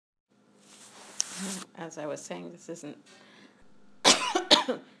As I was saying, this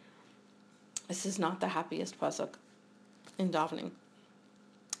is not the happiest pasuk in davening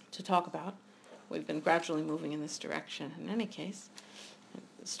to talk about. We've been gradually moving in this direction. In any case,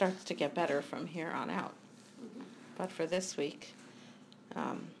 it starts to get better from here on out. But for this week,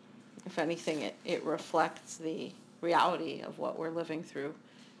 if anything, it reflects the reality of what we're living through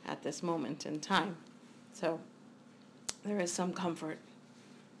at this moment in time. So there is some comfort,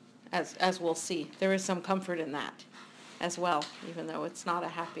 as we'll see. There is some comfort in that as well, even though it's not a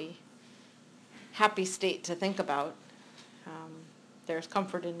happy state to think about. There's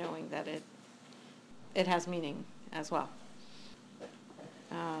comfort in knowing that it has meaning as well.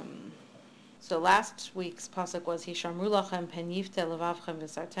 So last week's pasuk was Hishamru lachem pen yifte levavchem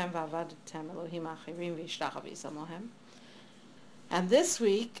v'sartem v'avadetem Elohim achirim v'yishtachav yisam lohem. And this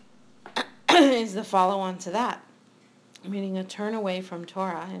week is the follow-on to that, meaning a turn away from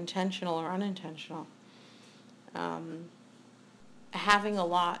Torah, intentional or unintentional. Having a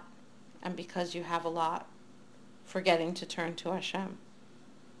lot, and because you have a lot, forgetting to turn to Hashem.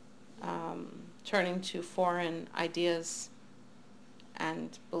 Turning to foreign ideas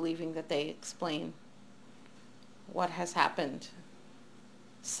and believing that they explain what has happened.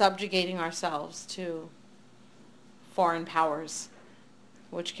 Subjugating ourselves to foreign powers,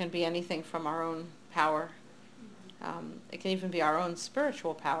 which can be anything from our own power. It can even be our own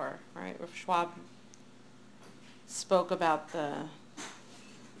spiritual power, right? Rav Schwab spoke about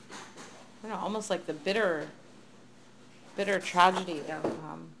almost like the bitter tragedy of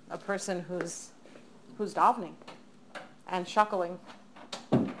a person who's davening and shuckling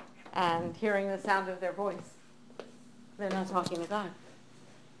and hearing the sound of their voice. They're not talking to God.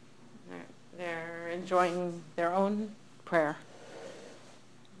 They're enjoying their own prayer.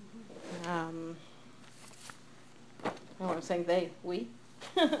 I'm saying we.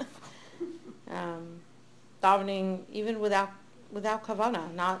 Davening even without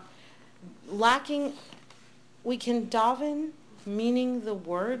kavana, not lacking. We can daven meaning the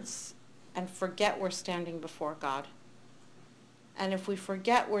words and forget we're standing before God. And if we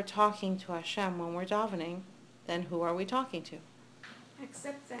forget we're talking to Hashem when we're davening, then who are we talking to?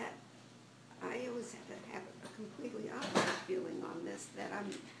 Except that I always have a completely opposite feeling on this, that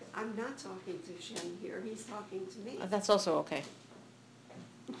I'm not talking to Hashem here, he's talking to me. That's also okay.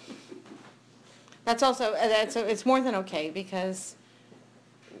 It's more than okay, because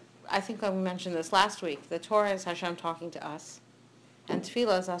I think I mentioned this last week. The Torah is Hashem talking to us, and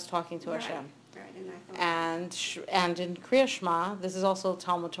Tefillah is us talking to Hashem. Right, and in Kriya Shema, this is also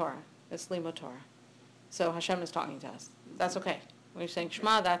Talmud Torah. It's Limud Torah. So Hashem is talking to us. That's okay. When you're saying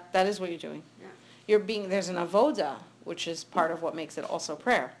Shema, that is what you're doing. Yeah. There's an avoda, which is part of what makes it also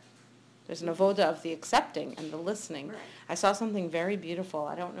prayer. There's an avoda of the accepting and the listening. Right. I saw something very beautiful.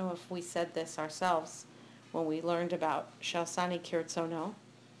 I don't know if we said this ourselves when we learned about Shasani Kirtzono,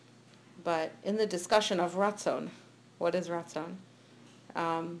 but in the discussion of Ratzon, what is Ratzon?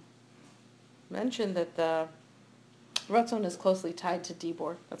 Mentioned that the Ratzon is closely tied to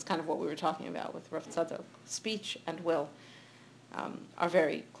Dibor. That's kind of what we were talking about with Rav Tzadok. Speech and will are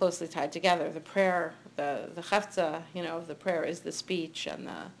very closely tied together. The prayer, the chefza, of the prayer is the speech, and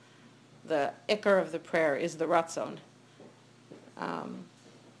the ikar of the prayer is the Ratzon.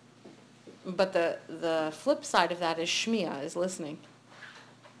 But the flip side of that is shmiya, is listening.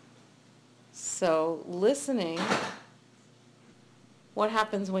 So listening, what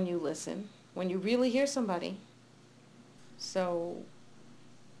happens when you listen? When you really hear somebody, so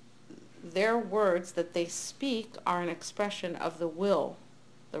their words that they speak are an expression of the will,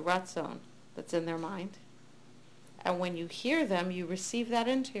 the ratzon, that's in their mind. And when you hear them, you receive that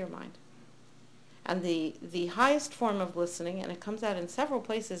into your mind. And the highest form of listening, and it comes out in several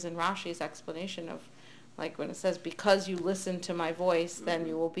places in Rashi's explanation of, like when it says, because you listen to my voice, then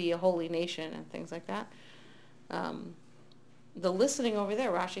you will be a holy nation, and things like that. The listening over there,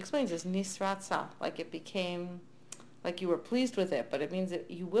 Rashi explains, is nisratza, like it became, like you were pleased with it, but it means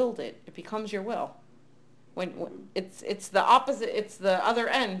that you willed it. It becomes your will. When it's the opposite, it's the other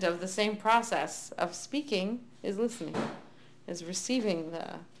end of the same process of speaking is listening, is receiving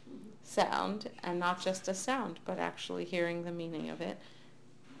the sound, and not just a sound, but actually hearing the meaning of it,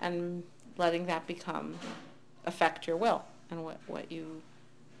 and letting that affect your will, and what you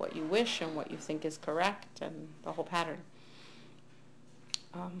wish, and what you think is correct, and the whole pattern.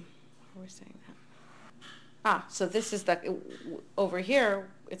 How are we saying that? So this is over here,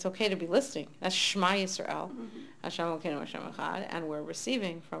 it's okay to be listening. That's Shema Yisrael, Hashem Elokeinu Hashem Echad, and we're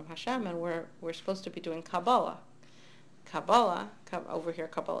receiving from Hashem, and we're supposed to be doing Kabbalah. Over here,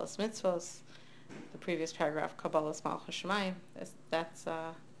 Kabbalah's mitzvos. The previous paragraph, Kabbalah's Malchus Shemayim. That's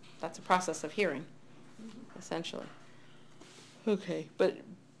That's a process of hearing, essentially. Okay,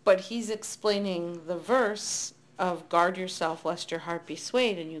 but he's explaining the verse of guard yourself lest your heart be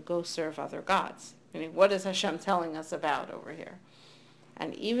swayed and you go serve other gods. I mean, what is Hashem telling us about over here?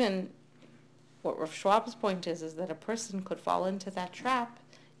 And even what Rav Schwab's point is that a person could fall into that trap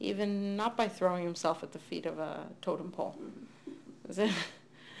even not by throwing himself at the feet of a totem pole.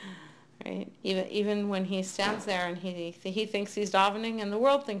 Right? Even when he stands there and he thinks he's davening and the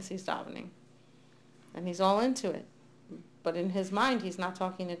world thinks he's davening. And he's all into it. But in his mind, he's not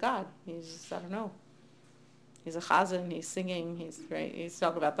talking to God. He's just, I don't know. He's a chazan, he's singing, he's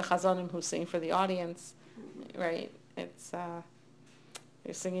talking about the chazanim who sing for the audience, right? It's,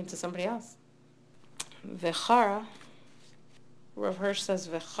 you're singing to somebody else. וחרה, Rav Hirsch says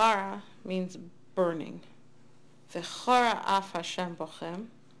וחרה means burning. וחרה af Hashem bochem,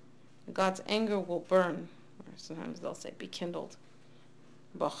 God's anger will burn, or sometimes they'll say be kindled,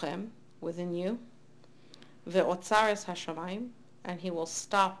 bochem, within you. Ve'otzares hashamayim, and he will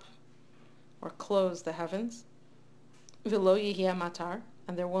stop or close the heavens. V'lo yihya matar,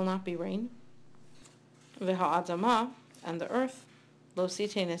 and there will not be rain. Ve'ha'adama, and the earth, lo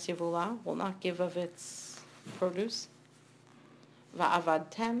sitenes yivula, will not give of its produce.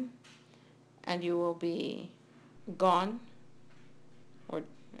 Va'avadtem, and you will be gone or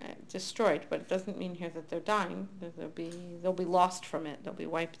destroyed, but it doesn't mean here that they're dying. They'll be lost from it. They'll be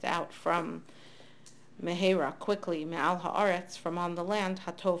wiped out from Mehera, quickly, me'al ha'aretz, from on the land,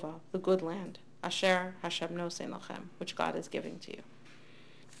 hatova, the good land, asher Hashem nosein lachem, which God is giving to you.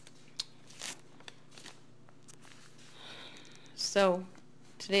 So,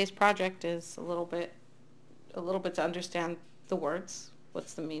 today's project is a little bit to understand the words,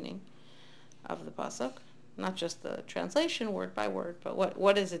 what's the meaning of the pasuk, not just the translation word by word, but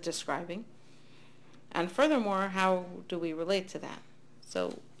what is it describing, and furthermore, how do we relate to that?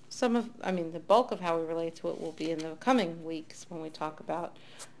 So, the bulk of how we relate to it will be in the coming weeks when we talk about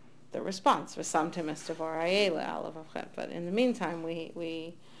the response. But in the meantime,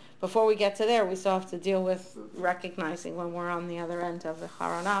 we before we get to there, we still have to deal with recognizing when we're on the other end of the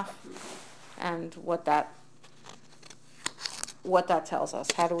Haranaf and what that tells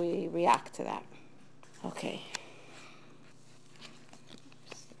us. How do we react to that? Okay.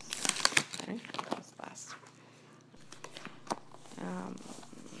 Okay, that was last.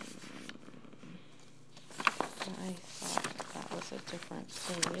 I thought that was a different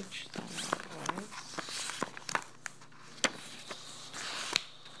page than it was.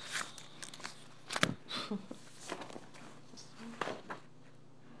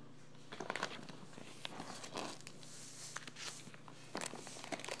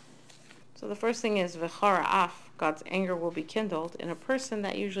 So the first thing is וחרה af, God's anger will be kindled. In a person,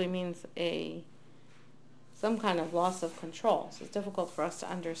 that usually means some kind of loss of control. So it's difficult for us to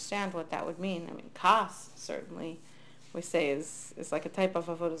understand what that would mean. I mean, kas, certainly, we say is like a type of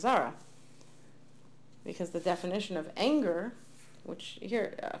avodah zarah. Because the definition of anger, which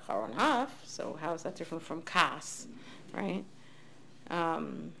here, charonaf, so how is that different from kas, right?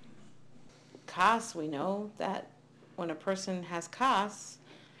 Kas, we know that when a person has kas,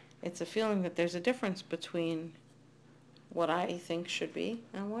 it's a feeling that there's a difference between what I think should be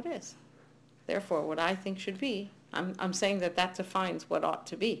and what is. Therefore, what I think should be, I'm saying that defines what ought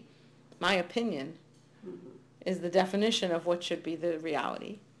to be. My opinion is the definition of what should be the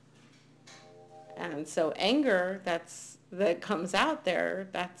reality. And so anger that comes out there,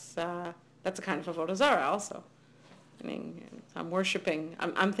 that's a kind of avodah zarah also. I mean, I'm worshiping,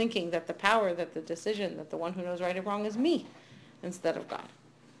 I'm thinking that the power, that the decision, that the one who knows right and wrong is me instead of God.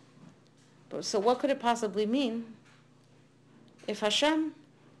 So what could it possibly mean if Hashem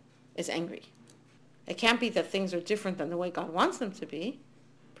is angry? It can't be that things are different than the way God wants them to be,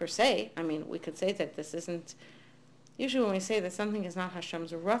 per se. I mean, we could say that this isn't, usually when we say that something is not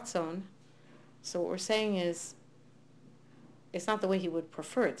Hashem's ratzon, so what we're saying is, it's not the way he would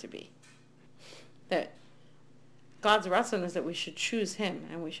prefer it to be. That God's ratzon is that we should choose him,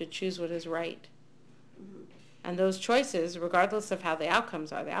 and we should choose what is right. And those choices, regardless of how the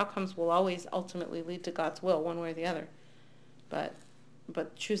outcomes are, the outcomes will always ultimately lead to God's will, one way or the other. But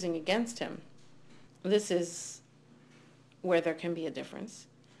choosing against him, this is where there can be a difference.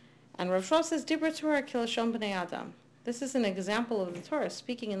 And Rav Shlomo says, Dibra Torah kilashon b'nei Adam. This is an example of the Torah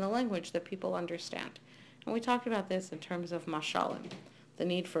speaking in the language that people understand. And we talked about this in terms of mashalim, the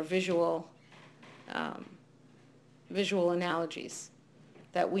need for visual analogies,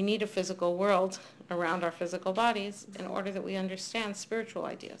 that we need a physical world around our physical bodies in order that we understand spiritual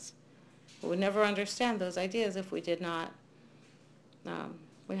ideas. We would never understand those ideas if we did not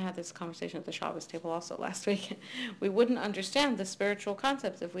We had this conversation at the Shabbos table also last week. We wouldn't understand the spiritual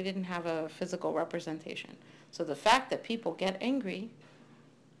concepts if we didn't have a physical representation. So the fact that people get angry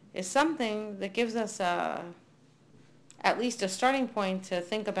is something that gives us at least a starting point to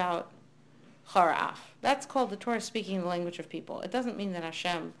think about וחרה. That's called the Torah speaking the language of people. It doesn't mean that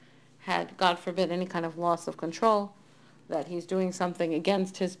Hashem had, God forbid, any kind of loss of control, that he's doing something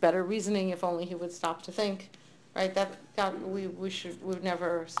against his better reasoning if only he would stop to think. Right, that we would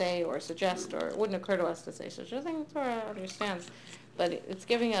never say or suggest, or it wouldn't occur to us to say such a thing. Torah understands, but it's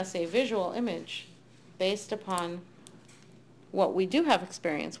giving us a visual image based upon what we do have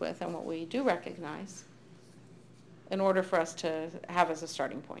experience with and what we do recognize, in order for us to have as a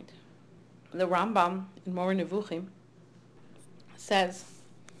starting point. The Rambam in Moreh Nevuchim says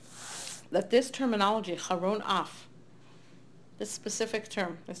that this terminology, charon af, this specific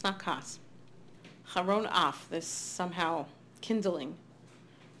term, it's not kas. Charon af, this somehow kindling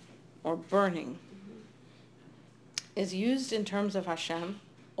or burning, is used in terms of Hashem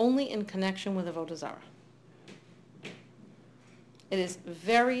only in connection with Avodah Zarah. It is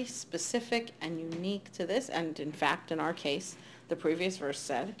very specific and unique to this, and in fact, in our case, the previous verse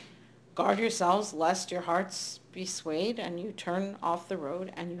said, guard yourselves lest your hearts be swayed and you turn off the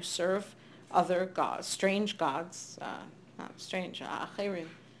road and you serve other gods, strange gods, not strange, acherim,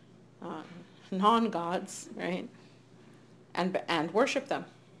 non-gods, right? And worship them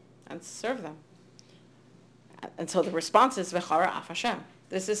and serve them. And so the response is וחרה af Hashem.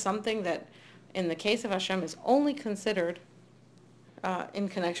 This is something that, in the case of Hashem, is only considered in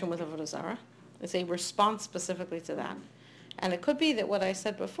connection with Avodah Zarah. It's a response specifically to that. And it could be that what I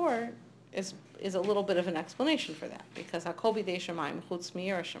said before is a little bit of an explanation for that, because hakol bidei shamayim chutz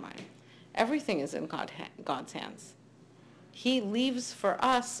miyirah shamayim. Everything is in God's hands. He leaves for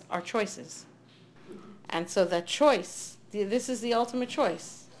us our choices. And so that choice, this is the ultimate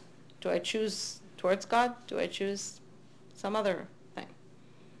choice. Do I choose towards God? Do I choose some other thing?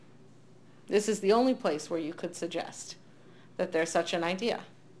 This is the only place where you could suggest that there's such an idea,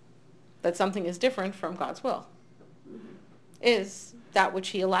 that something is different from God's will, is that which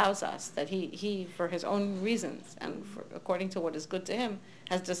he allows us, that he for his own reasons and according to what is good to him,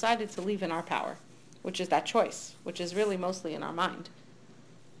 has decided to leave in our power, which is that choice, which is really mostly in our mind.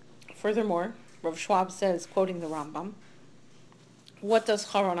 Furthermore, Rav Schwab says, quoting the Rambam, what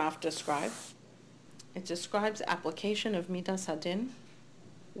does charon af describe? It describes application of midas hadin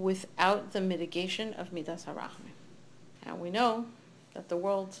without the mitigation of midas harachmim. And we know that the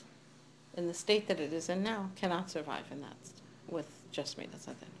world, in the state that it is in now, cannot survive in that with just midas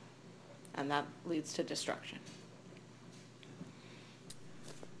hadin, and that leads to destruction.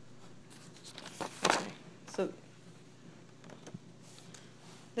 Okay, so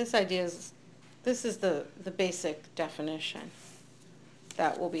this is the basic definition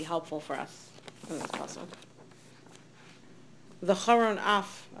that will be helpful for us in this puzzle. The charon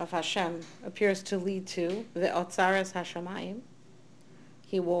af of Hashem appears to lead to the otzares hashamayim.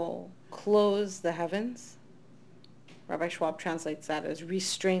 He will close the heavens. Rabbi Schwab translates that as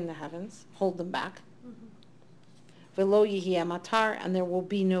restrain the heavens, hold them back. Velo yihiyeh matar, and there will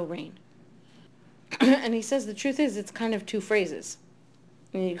be no rain. And he says the truth is, it's kind of two phrases.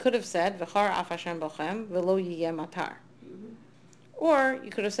 And you could have said v'chara af Hashem bochem velo yihiyeh matar. Or you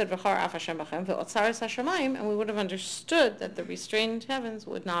could have said v'chara af Hashem bochem ve'otzares hashamayim, and we would have understood that the restrained heavens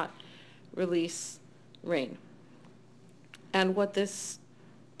would not release rain. And what this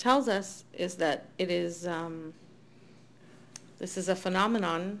tells us is that it is this is a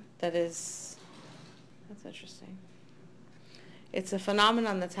phenomenon that is, that's interesting. It's a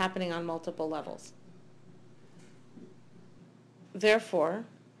phenomenon that's happening on multiple levels. Therefore,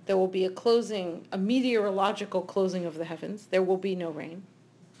 there will be a meteorological closing of the heavens. There will be no rain.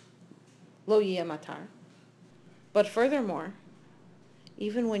 Lo yiyeh matar. But furthermore,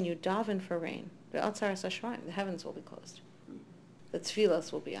 even when you daven for rain, the heavens will be closed. The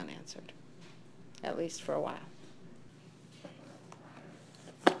tefillos will be unanswered, at least for a while.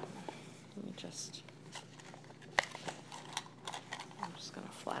 I'm just going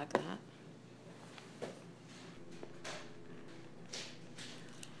to flag that.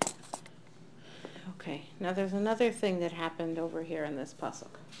 Okay, now there's another thing that happened over here in this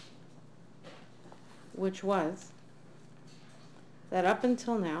pasuk, which was that up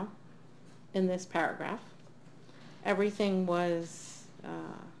until now, in this paragraph, everything was, what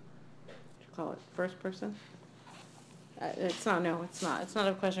do you call it, first person? It's not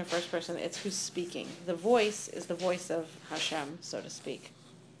a question of first person, it's who's speaking. The voice is the voice of Hashem, so to speak.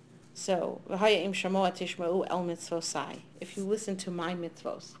 So, if you listen to my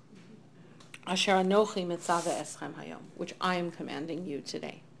mitzvos, Asher anochi mitzaveh eschem hayom, which I am commanding you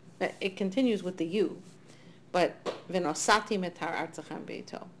today. It continues with the you, but v'nosati mitar artzachem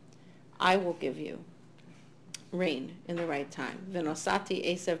beito. I will give you rain in the right time. V'nosati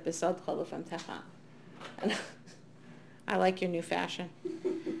esev b'sod cholufamtecha. And I like your new fashion.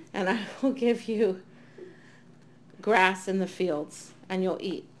 And I will give you grass in the fields, and you'll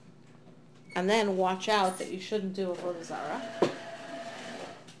eat. And then watch out that you shouldn't do avodah zarah.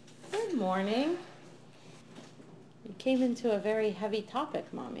 Good morning. You came into a very heavy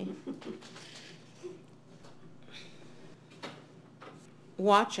topic, Mommy.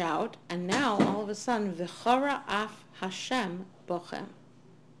 Watch out, and now all of a sudden, וחרה af Hashem bochem.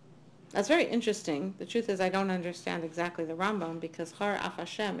 That's very interesting. The truth is I don't understand exactly the Rambam because וחרה af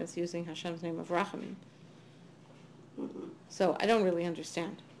Hashem is using Hashem's name of Rachamim. So I don't really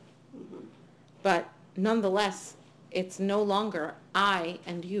understand. But nonetheless, it's no longer I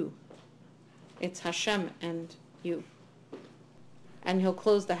and you. It's Hashem and you. And he'll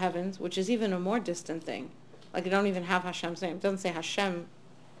close the heavens, which is even a more distant thing. Like, you don't even have Hashem's name. It doesn't say Hashem,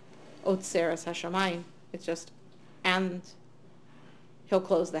 Otzeres Hashemayim. It's just, and he'll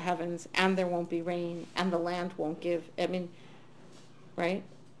close the heavens, and there won't be rain, and the land won't give. I mean, right?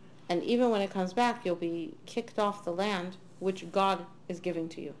 And even when it comes back, you'll be kicked off the land, which God is giving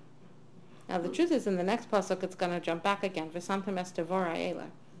to you. Now, the truth is, in the next pasuk, it's going to jump back again. V'samtem es devora eila.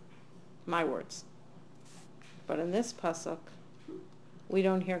 My words. But in this pasuk, we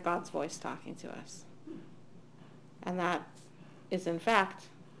don't hear God's voice talking to us. And that is, in fact,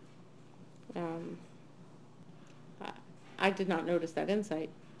 I did not notice that insight,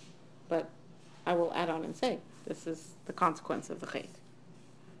 but I will add on and say, this is the consequence of the chait.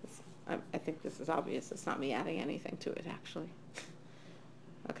 I think this is obvious. It's not me adding anything to it, actually.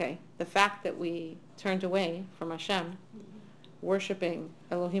 Okay, the fact that we turned away from Hashem, worshiping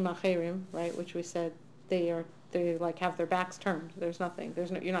Elohim Acherim, right, which we said they like have their backs turned. There's nothing.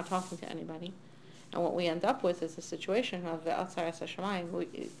 You're not talking to anybody. And what we end up with is a situation of the Atzaras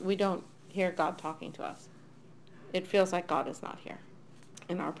Hashemayim. We don't hear God talking to us. It feels like God is not here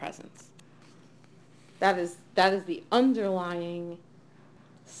in our presence. That is the underlying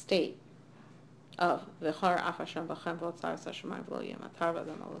state of וחרה af Hashem bochem v'otzaras hashemayim v'lo yeh matar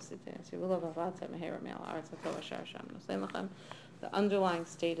v'adam lo siteh v'lo v'avatem meher me'al haaretz hatov asher Hashem nosen lachem. The underlying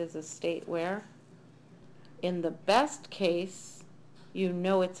state is a state where, in the best case, you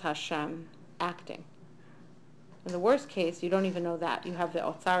know it's Hashem acting. In the worst case, you don't even know that. You have the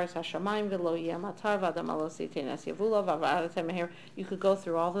otzaras hashemayim v'lo yeh matar v'adam lo siteh v'lo v'avatem meher. You could go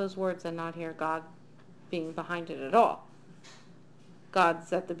through all those words and not hear God being behind it at all.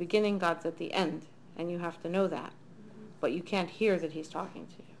 God's at the beginning, God's at the end, and you have to know that. But you can't hear that he's talking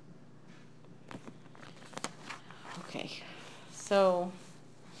to you. Okay, so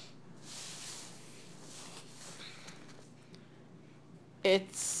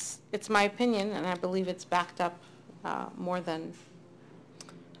it's my opinion, and I believe it's backed up more than,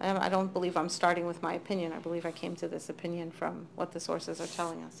 I don't believe I'm starting with my opinion. I believe I came to this opinion from what the sources are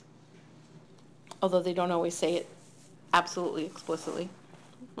telling us. Although they don't always say it absolutely explicitly.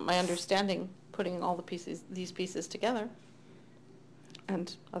 My understanding, putting all these pieces together,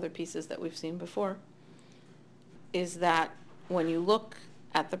 and other pieces that we've seen before, is that when you look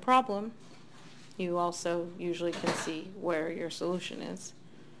at the problem, you also usually can see where your solution is.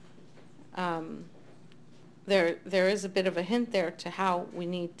 There is a bit of a hint there to how we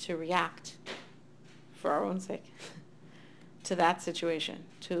need to react, for our own sake, to that situation,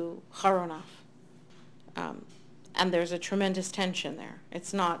 to charonaf. And there's a tremendous tension there.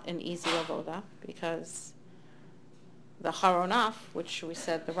 It's not an easy avoda, because the charonaf, which we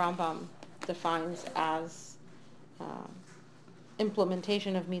said the Rambam defines as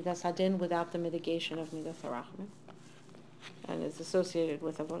implementation of midas hadin without the mitigation of midas harachman, and is associated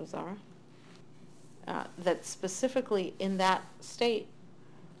with avodah zarah, that specifically in that state,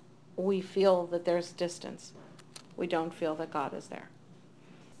 we feel that there's distance. We don't feel that God is there.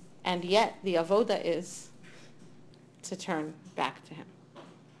 And yet the avoda is to turn back to him.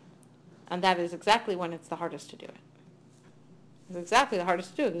 And that is exactly when it's the hardest to do it. It's exactly the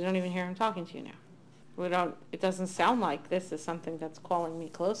hardest to do it because you don't even hear him talking to you now. It doesn't sound like this is something that's calling me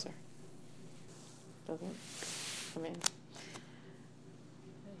closer. Doesn't? I mean,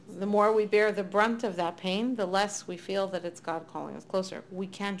 the more we bear the brunt of that pain, the less we feel that it's God calling us closer. We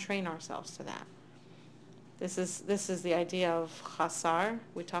can train ourselves to that. This is the idea of chasar.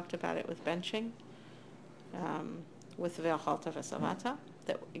 We talked about it with benching, with ve'achalta v'savata,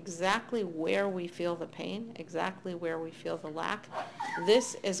 that exactly where we feel the pain, exactly where we feel the lack,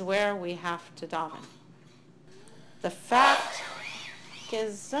 this is where we have to daven. The fact,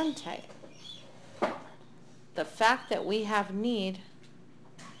 gesundheit, the fact that we have need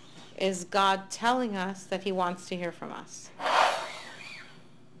is God telling us that he wants to hear from us.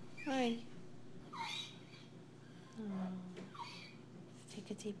 Hi. Oh.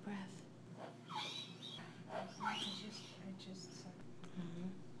 Take a deep breath.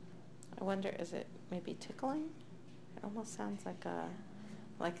 I wonder, is it maybe tickling? It almost sounds like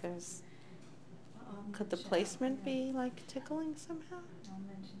there's, could the placement be like tickling somehow?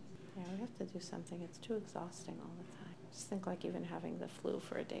 Yeah, we have to do something. It's too exhausting all the time. Just think like even having the flu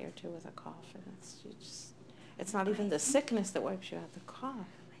for a day or two with a cough, and it's not even the sickness that wipes you out, the cough.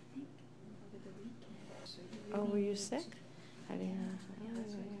 Oh, were you sick? I didn't know. I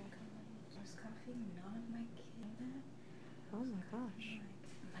was coughing, none of my kids. Oh my gosh.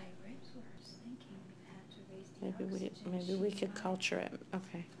 My ribs were sinking. We had to raise the Maybe we could culture it.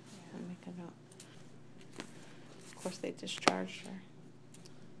 Okay, I'll make a note. Of course, they discharged her.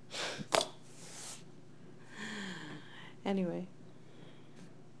 Anyway.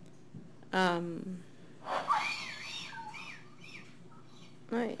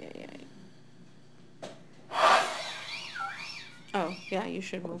 Oh, yeah, you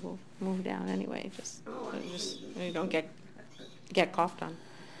should move down anyway. Just you don't get coughed on.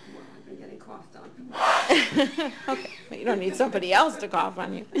 Well, I've been getting coughed on. Okay, but you don't need somebody else to cough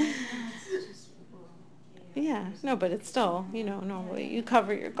on you. Yeah, no, but it's still, normally you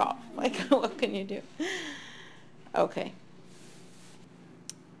cover your cough. Like, what can you do? Okay.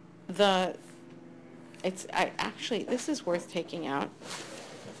 Actually, this is worth taking out.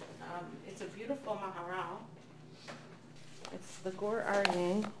 It's a beautiful maharal. It's the Gur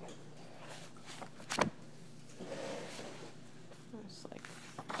Aryeh. It's like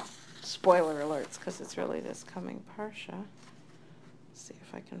spoiler alerts because it's really this coming parsha. Let's see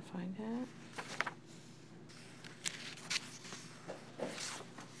if I can find it.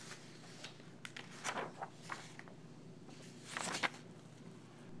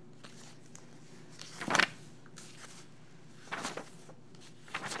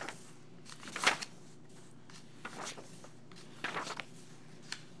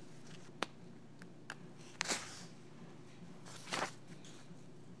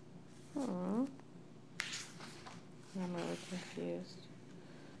 I'm really confused.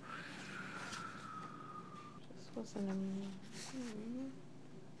 This wasn't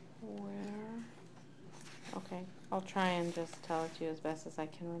where? Okay, I'll try and just tell it to you as best as I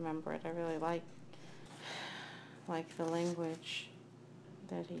can remember it. I really like the language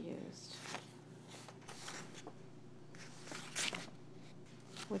that he used,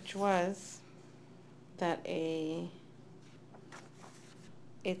 which was that a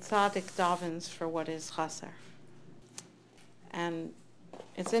tzaddik davens for what is chaser. And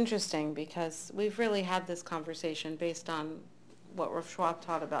it's interesting because we've really had this conversation based on what Rav Schwab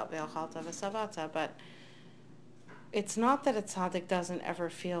taught about Ve'achalta v'savata, but it's not that a tzaddik doesn't ever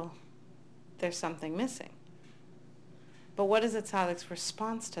feel there's something missing. But what is a tzaddik's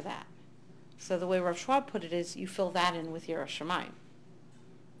response to that? So the way Rav Schwab put it is, you fill that in with Yiras Shamayim.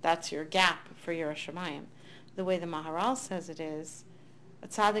 That's your gap for Yiras Shamayim. The way the Maharal says it is, a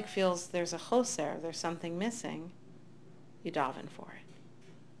tzaddik feels there's a choser, there's something missing, you daven for it.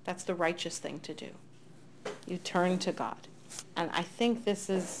 That's the righteous thing to do. You turn to God. And I think this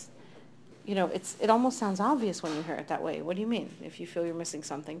is, it almost sounds obvious when you hear it that way. What do you mean? If you feel you're missing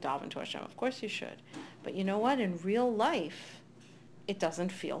something, daven to Hashem. Of course you should. But you know what? In real life, it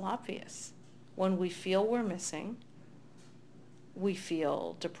doesn't feel obvious. When we feel we're missing, we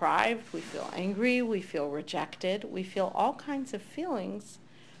feel deprived, we feel angry, we feel rejected, we feel all kinds of feelings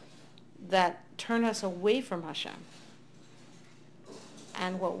that turn us away from Hashem.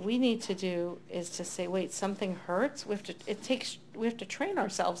 And what we need to do is to say, wait, something hurts. We have to train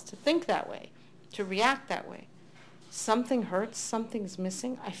ourselves to think that way, to react that way. Something hurts, something's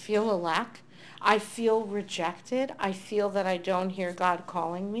missing. I feel a lack. I feel rejected. I feel that I don't hear God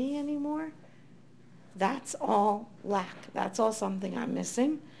calling me anymore. That's all lack. That's all something I'm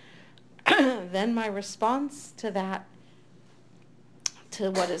missing. Then my response to that,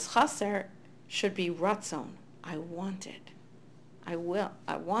 to what is chaser, should be ratzon. I want it. I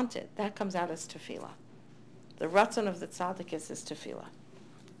want it. That comes out as tefillah. The ratzon of the tzaddik is tefillah.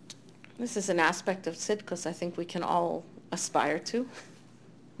 This is an aspect of tzidkus I think we can all aspire to.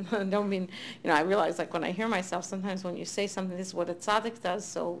 I don't mean, I realize like when I hear myself, sometimes when you say something, this is what a tzaddik does,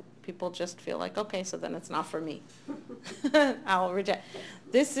 so people just feel like, okay, so then it's not for me. I'll reject.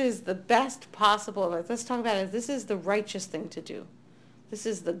 This is the best possible, let's talk about it, this is the righteous thing to do. This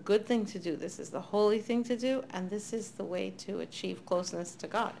is the good thing to do. This is the holy thing to do. And this is the way to achieve closeness to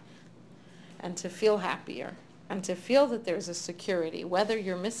God. And to feel happier. And to feel that there's a security, whether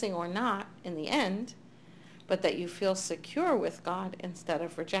you're missing or not in the end. but that you feel secure with God instead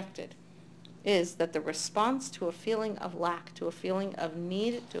of rejected, is that the response to a feeling of lack, to a feeling of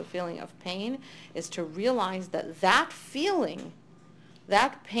need, to a feeling of pain, is to realize that that feeling,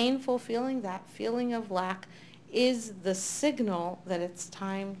 that painful feeling, that feeling of lack, is the signal that it's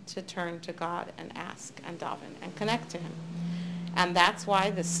time to turn to God and ask and daven and connect to him. And that's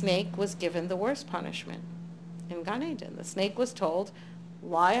why the snake was given the worst punishment in Gan Eden. The snake was told,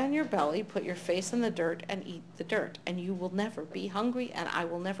 lie on your belly, put your face in the dirt, and eat the dirt, and you will never be hungry, and I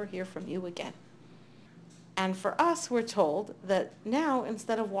will never hear from you again. And for us, we're told that now,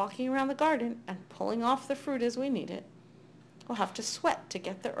 instead of walking around the garden and pulling off the fruit as we need it, we'll have to sweat to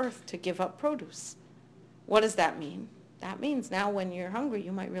get the earth to give up produce. What does that mean? That means now when you're hungry,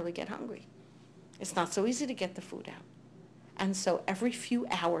 you might really get hungry. It's not so easy to get the food out. And so every few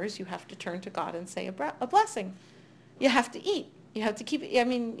hours, you have to turn to God and say a blessing. You have to eat. You have to keep it. I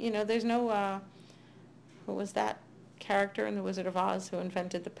mean, there's no, who was that character in The Wizard of Oz who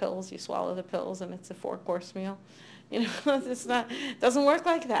invented the pills? You swallow the pills and it's a 4-course meal. It doesn't work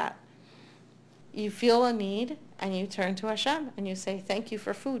like that. You feel a need and you turn to Hashem and you say, thank you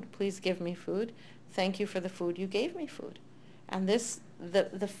for food. Please give me food. Thank you for the food. You gave me food. And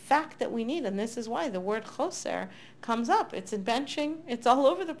the fact that we need, and this is why the word choser comes up. It's in benching. It's all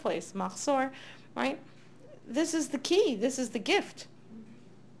over the place. Machzor, right? This is the key. This is the gift.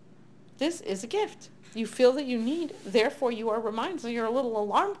 This is a gift. You feel that you need, therefore you are reminded. So you're a little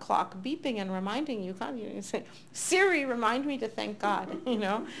alarm clock beeping and reminding you. You say, Siri, remind me to thank God,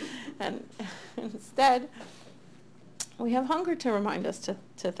 And instead, we have hunger to remind us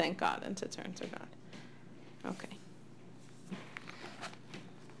to thank God and to turn to God. Okay.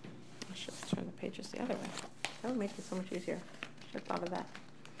 I should turn the pages the other way. That would make it so much easier. I should have thought of that.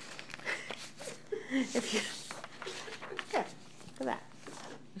 Look at that.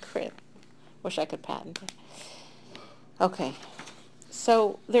 Great. Wish I could patent it. Okay.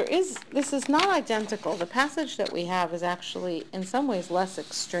 So this is not identical. The passage that we have is actually in some ways less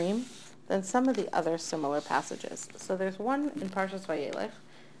extreme than some of the other similar passages. So there's one in Parshas Vayelech.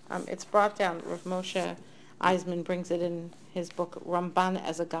 It's brought down, Rav Moshe Eisman brings it in his book Ramban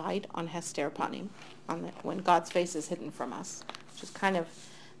as a guide on Hester Panim, when God's face is hidden from us, which is kind of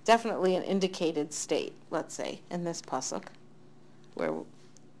definitely an indicated state, let's say, in this pasuk, where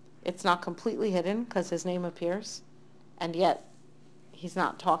it's not completely hidden because his name appears, and yet he's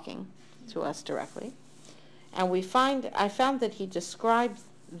not talking to us directly. And I found that he describes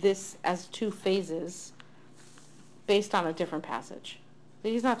this as 2 phases based on a different passage.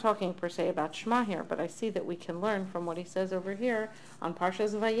 He's not talking per se about Shema here, but I see that we can learn from what he says over here on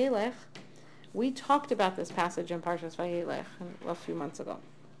Parshas Vayelech. We talked about this passage in Parshas Vayelech a few months ago.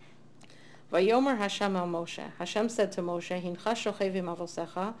 Vayomer Hashem el Moshe. Hashem said to Moshe, Hincha shochevim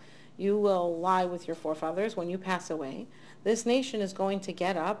avosecha, you will lie with your forefathers when you pass away. This nation is going to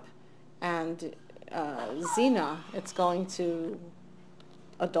get up and zina, it's going to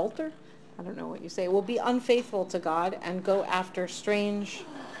adulter? I don't know what you say. Will be unfaithful to God and go after strange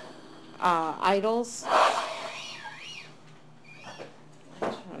idols.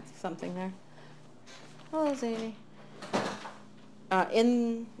 Something there. Hello, Zany.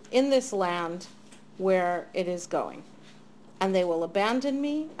 In this land where it is going. And they will abandon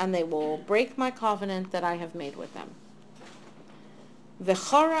me, and they will break my covenant that I have made with them.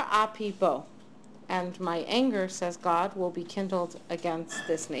 וחרה api bo. And my anger, says God, will be kindled against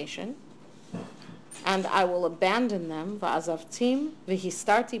this nation. And I will abandon them, va'azavtim,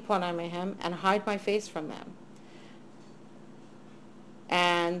 v'histarti ponai mehem, and hide my face from them.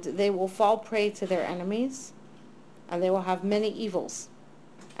 And they will fall prey to their enemies, and they will have many evils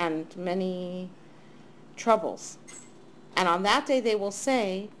and many troubles. And on that day they will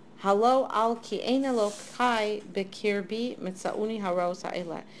say, Halo al ki ein Elokai bekirbi mitzauni haros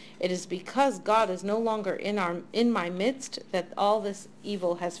ha'ela. It is because God is no longer in my midst that all this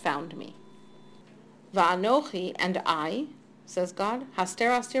evil has found me. Va'anochi, and I, says God,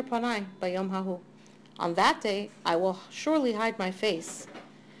 haster astir panai bayom hahu. On that day I will surely hide my face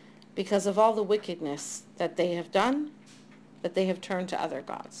because of all the wickedness that they have done, that they have turned to other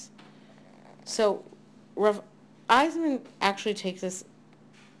gods. So Rav Eisman actually takes this,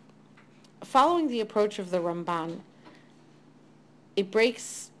 following the approach of the Ramban, it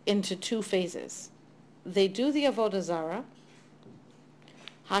breaks into 2 phases. They do the Avodah Zarah,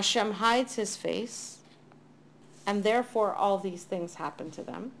 Hashem hides his face, and therefore all these things happen to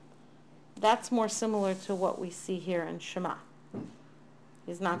them. That's more similar to what we see here in Shema.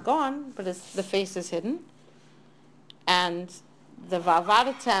 He's not gone, but the face is hidden. And the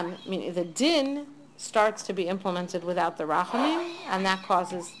Vavadatem, meaning the din, starts to be implemented without the Rachamim, and that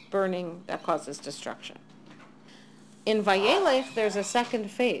causes burning, that causes destruction. In Vayelech, there's a second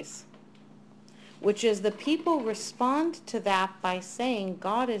phase, which is the people respond to that by saying,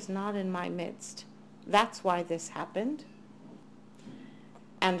 God is not in my midst. That's why this happened.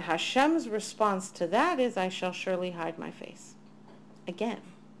 And Hashem's response to that is, I shall surely hide my face. Again.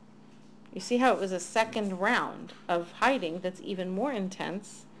 You see how it was a second round of hiding that's even more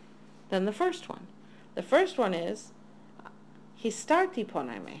intense than the first one. The first one is, Histarti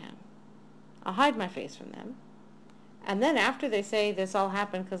ponai mehem. I'll hide my face from them. And then after they say this all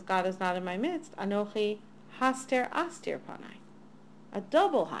happened because God is not in my midst, Anochi haster astir ponai. A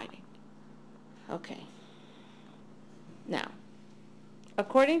double hiding. Okay. Now,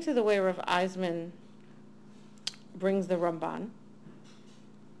 according to the way Rav Eisman brings the Ramban,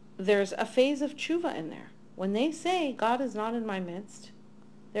 there's a phase of tshuva in there. When they say God is not in my midst,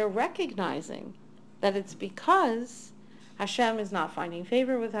 they're recognizing that it's because Hashem is not finding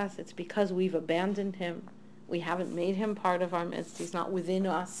favor with us. It's because we've abandoned him. We haven't made him part of our midst. He's not within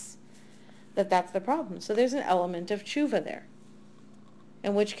us. That's the problem. So there's an element of tshuva there.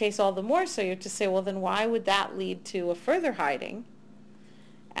 In which case, all the more so, you have to say, well, then why would that lead to a further hiding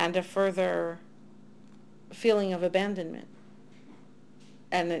and a further feeling of abandonment?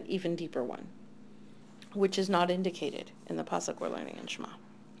 And an even deeper one, which is not indicated in the pasuk we're learning in Shema.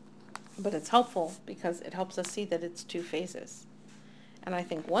 But it's helpful because it helps us see that it's two phases. And I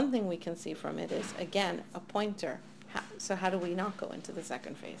think one thing we can see from it is, again, a pointer. So how do we not go into the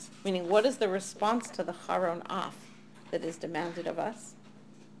second phase? Meaning, what is the response to the charon af that is demanded of us?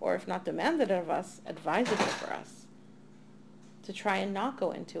 Or if not demanded of us, advisable for us to try and not go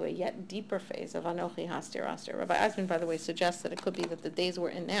into a yet deeper phase of Anochi Hastir Aster. Rabbi Eisman, by the way, suggests that it could be that the days we're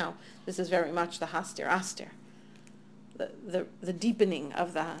in now, this is very much the Hastir Aster, the deepening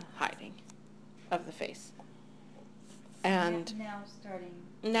of the hiding of the face. And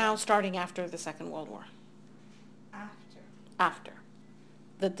now starting after the Second World War. After.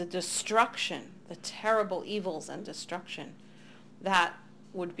 The destruction, the terrible evils and destruction, that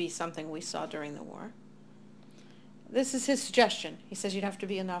would be something we saw during the war. This is his suggestion. He says you'd have to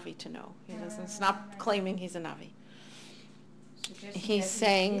be a Navi to know. He doesn't. It's not claiming he's a Navi. He's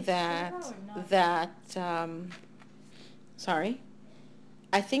saying that sorry.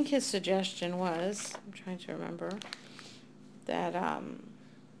 I think his suggestion was, I'm trying to remember, that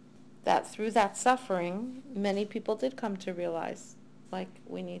that through that suffering, many people did come to realize, like,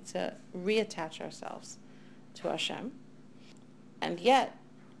 we need to reattach ourselves to Hashem. And yet,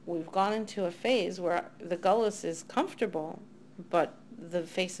 we've gone into a phase where the gullus is comfortable, but the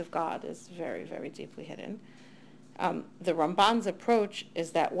face of God is very, very deeply hidden. The Ramban's approach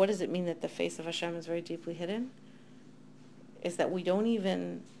is that, what does it mean that the face of Hashem is very deeply hidden? Is that we don't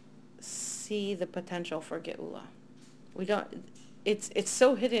even see the potential for Geula. We don't. It's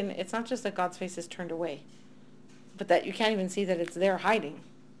so hidden. It's not just that God's face is turned away, but that you can't even see that it's there hiding.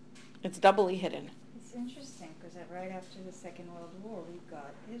 It's doubly hidden. It's interesting because right after the Second World War, we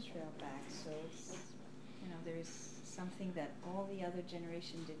got Israel back. So it's, there is something that all the other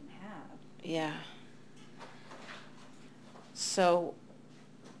generation didn't have. Yeah. So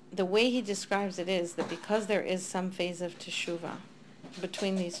the way he describes it is that because there is some phase of teshuvah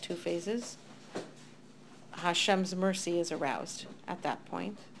between these two phases, Hashem's mercy is aroused at that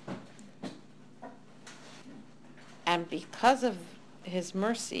point. And because of his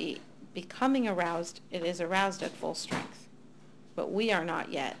mercy becoming aroused, it is aroused at full strength. But we are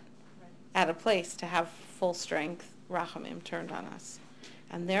not yet at a place to have full strength rachamim turned on us.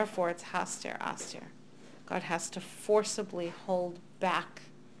 And therefore it's haster aster. God has to forcibly hold back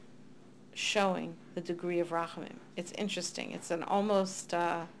showing the degree of rachamim. It's interesting. It's an almost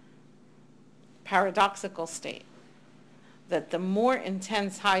paradoxical state that the more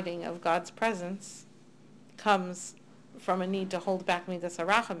intense hiding of God's presence comes from a need to hold back midas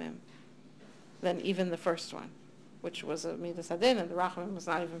harachamim than even the first one, which was a midas hadin, and the rachamim was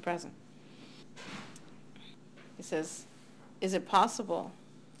not even present. He says, is it possible?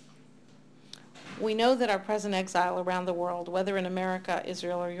 We know that our present exile around the world, whether in America,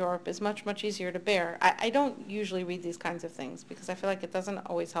 Israel, or Europe, is much, much easier to bear. I don't usually read these kinds of things because I feel like it doesn't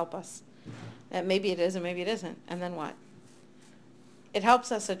always help us. Maybe it is and maybe it isn't. And then what? It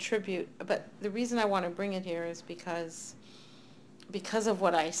helps us attribute, but the reason I want to bring it here is because of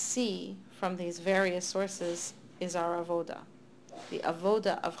what I see from these various sources is our avoda. The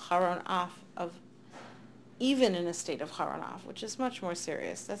avoda of charon af, of even in a state of charon af, which is much more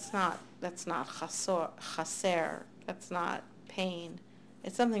serious. That's not chaser, that's not pain.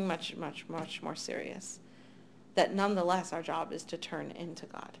 It's something much, much, much more serious. That nonetheless our job is to turn into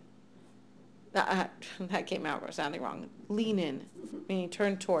God. That came out sounding wrong. Lean in, meaning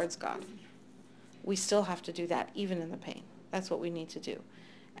turn towards God. we still have to do that even in the pain. That's what we need to do.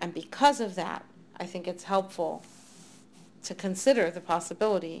 And because of that, I think it's helpful to consider the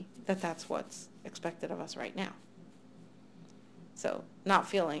possibility that that's what's expected of us right now. So not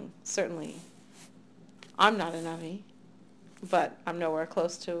feeling, certainly, I'm not a Navi, but I'm nowhere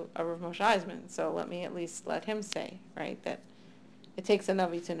close to a Rav Moshe Eisman, so let me at least let him say, right, that it takes a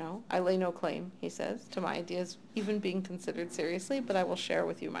Navi to know. I lay no claim, he says, to my ideas even being considered seriously, but I will share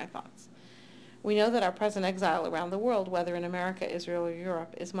with you my thoughts. We know that our present exile around the world, whether in America, Israel, or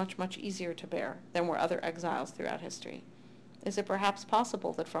Europe, is much, much easier to bear than were other exiles throughout history. Is it perhaps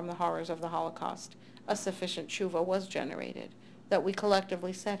possible that from the horrors of the Holocaust, a sufficient tshuva was generated, that we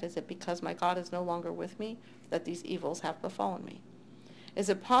collectively said, is it because my God is no longer with me that these evils have befallen me? Is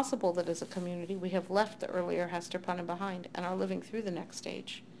it possible that as a community we have left the earlier Hester Panim behind and are living through the next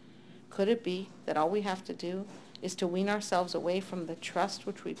stage? Could it be that all we have to do is to wean ourselves away from the trust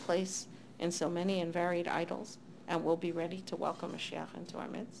which we place in so many and varied idols, and we'll be ready to welcome Mashiach into our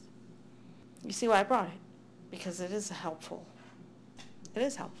midst? You see why I brought it? Because it is helpful. It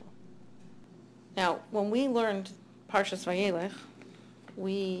is helpful. Now, when we learned Parshas Vayelech,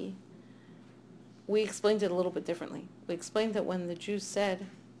 we explained it a little bit differently. We explained that when the Jews said,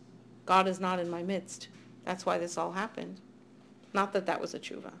 God is not in my midst, that's why this all happened. Not that that was a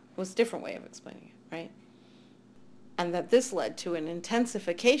tshuva. It was a different way of explaining it, right? And that this led to an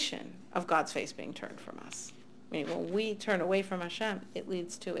intensification of God's face being turned from us. I mean, when we turn away from Hashem, it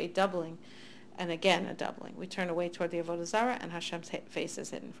leads to a doubling, and again a doubling. We turn away toward the Avodah Zarah, and Hashem's face is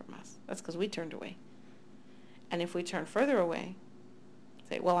hidden from us. That's because we turned away. And if we turn further away,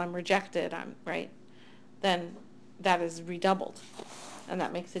 say, well, I'm rejected, I'm right, then that is redoubled, and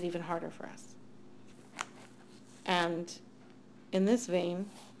that makes it even harder for us. And in this vein,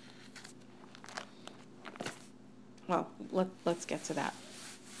 well, let's get to that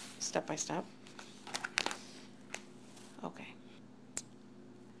step by step. Okay.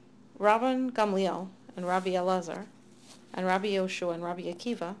 Rabban Gamliel and Rabbi Elazar and Rabbi Yoshua and Rabbi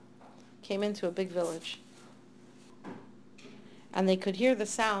Akiva came into a big village, and they could hear the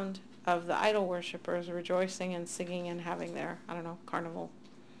sound of the idol worshippers rejoicing and singing and having their, carnival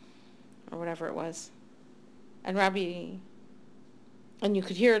or whatever it was. And you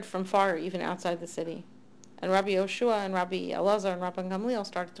could hear it from far, even outside the city. And Rabbi Yoshua and Rabbi Elazar and Rabban Gamliel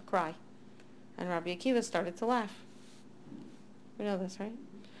started to cry. And Rabbi Akiva started to laugh. We know this, right?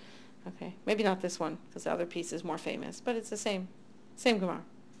 Okay. Maybe not this one, because the other piece is more famous, but it's the same Gemara.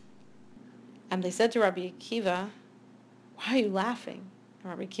 And they said to Rabbi Akiva, why are you laughing? And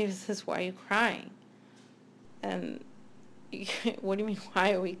Rabbi Akiva says, why are you crying? And what do you mean,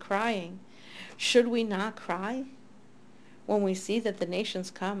 why are we crying? Should we not cry when we see that the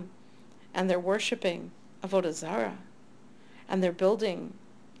nations come and they're worshiping Avodah Zarah, and they're building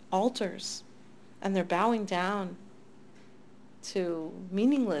altars, and they're bowing down to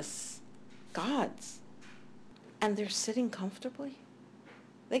meaningless gods, and they're sitting comfortably?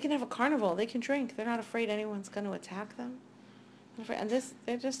 They can have a carnival, they can drink, they're not afraid anyone's going to attack them. And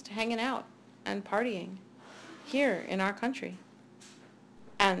they're just hanging out and partying here in our country.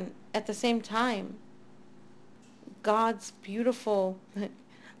 And at the same time, God's beautiful,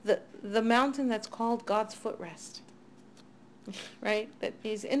 the mountain that's called God's footrest, right? That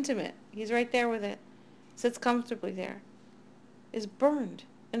he's intimate, he's right there with it, sits comfortably there, is burned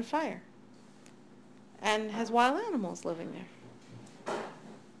in fire and has wild animals living there.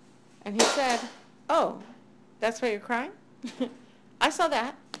 And he said, oh, that's why you're crying? I saw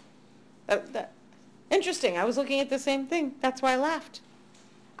that. Interesting. I was looking at the same thing. That's why I laughed.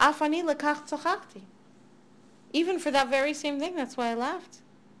 Afani lekach tzachakti. Even for that very same thing, that's why I laughed.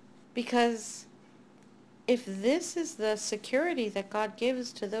 Because if this is the security that God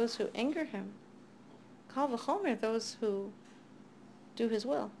gives to those who anger him, kal v'chomer, those who do his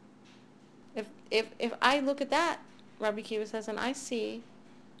will. If I look at that, Rabbi Akiva says, and I see,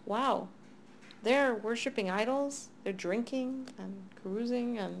 wow, they're worshiping idols, they're drinking and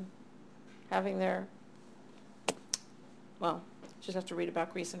carousing and having their, well, you just have to read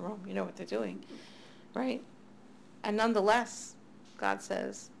about Greece and Rome, you know what they're doing, right? And nonetheless, God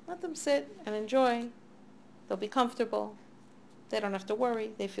says, let them sit and enjoy. They'll be comfortable. They don't have to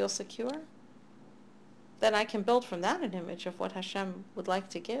worry. They feel secure. Then I can build from that an image of what Hashem would like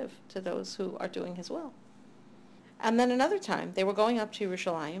to give to those who are doing his will. And then another time, they were going up to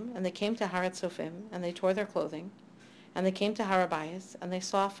Yerushalayim, and they came to Har Tzofim, and they tore their clothing, and they came to Har Habayis, and they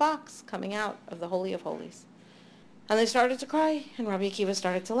saw a fox coming out of the Holy of Holies. And they started to cry, and Rabbi Akiva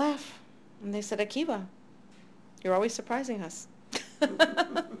started to laugh. And they said, Akiva, you're always surprising us.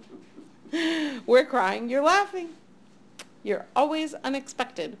 We're crying, you're laughing. You're always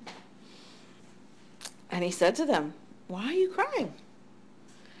unexpected. And he said to them, why are you crying?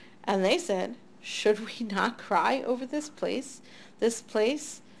 And they said, should we not cry over this place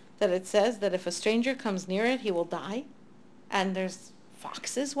that it says that if a stranger comes near it, he will die? And there's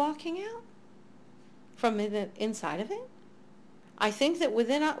foxes walking out from inside of it? We think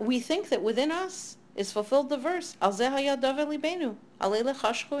that within us is fulfilled the verse, Al zeh haya davar libenu, alei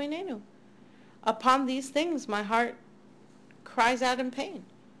lechashchu einenu. Upon these things my heart cries out in pain.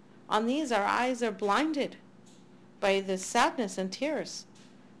 On these our eyes are blinded by the sadness and tears.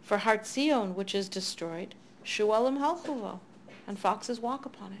 For Har Tzion, which is destroyed, Shualim halchuvo, and foxes walk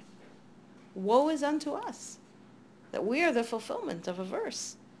upon it. Woe is unto us that we are the fulfillment of a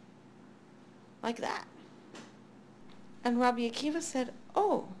verse like that. And Rabbi Akiva said,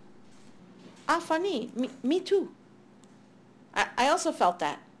 oh, afani, me too. I also felt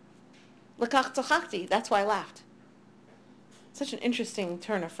that. Lekach tzachakti, that's why I laughed. Such an interesting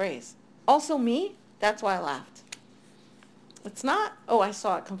turn of phrase. Also me, that's why I laughed. It's not, oh, I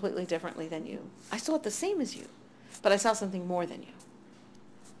saw it completely differently than you. I saw it the same as you, but I saw something more than you.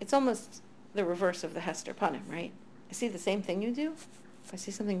 It's almost the reverse of the Hester Panim, right? I see the same thing you do, I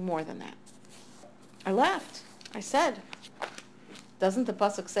see something more than that. I laughed. I said, doesn't the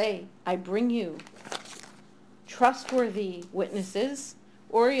pasuk say, I bring you trustworthy witnesses,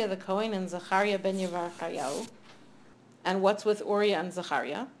 Uriah the Kohen and Zechariah ben Yevarchayahu? And what's with Uriah and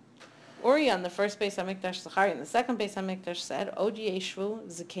Zechariah? Uriah on the first Beis HaMikdash, Zechariah in the second Beis HaMikdash said, Od yeshvu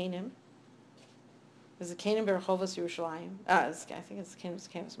zekanim, zekanim berchovos Yerushalayim. I think it's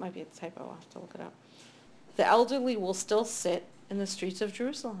zekanim, might be a typo, I'll have to look it up. The elderly will still sit in the streets of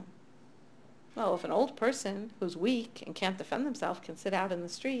Jerusalem. Well, if an old person who's weak and can't defend themselves can sit out in the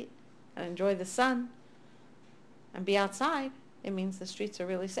street and enjoy the sun and be outside, it means the streets are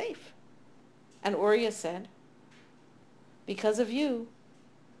really safe. And Uriah said, because of you,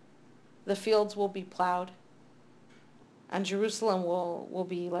 the fields will be plowed and Jerusalem will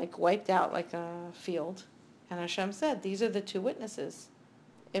be like wiped out like a field. And Hashem said, these are the two witnesses.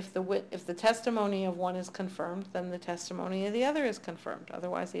 If the testimony of one is confirmed, then the testimony of the other is confirmed.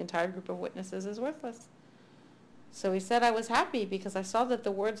 Otherwise, the entire group of witnesses is worthless. So he said, I was happy because I saw that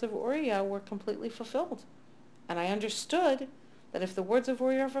the words of Uriah were completely fulfilled. And I understood that if the words of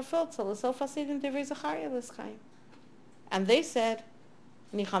Uriah are fulfilled, so l'sof hasidim divrei Zechariah l'schayim. And they said,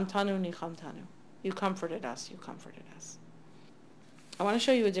 Nichamtanu, Nichamtanu. You comforted us, you comforted us. I want to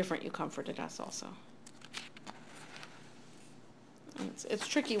show you a different you comforted us also. It's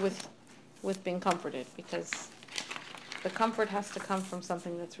tricky with being comforted because the comfort has to come from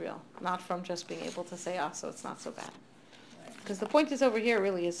something that's real, not from just being able to say, so it's not so bad. Because the point is over here, it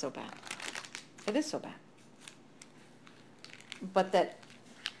really is so bad. It is so bad. But that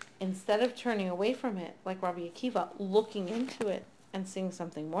instead of turning away from it, like Rabbi Akiva, looking into it and seeing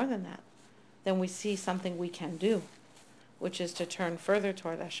something more than that, then we see something we can do, which is to turn further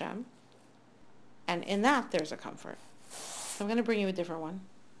toward Hashem. And in that, there's a comfort. So I'm going to bring you a different one.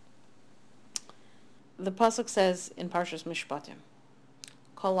 The pasuk says in Parshas Mishpatim,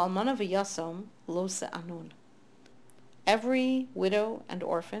 Kol almana v'yasom lo se'anun. Every widow and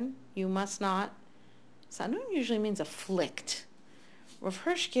orphan, you must not. Se'anun usually means afflict. Rav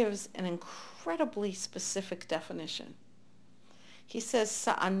Hirsch gives an incredibly specific definition. He says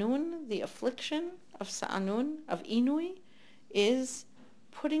sa'anun, the affliction of sa'anun, of inui, is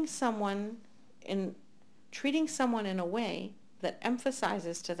treating someone in a way that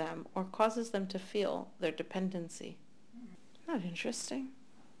emphasizes to them or causes them to feel their dependency. Not interesting.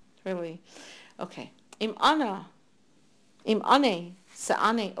 Really. Okay. Im ane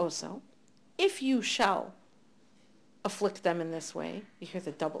sa'ane oso, if you shall afflict them in this way, you hear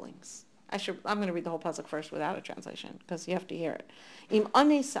the doublings. I'm going to read the whole pasuk first without a translation because you have to hear it. Im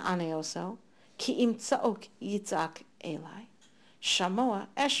ane sa'ane oso, ki im tza'ok yitzak elai, shamoa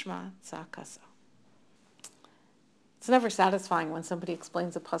eshma tza'akaso. It's never satisfying when somebody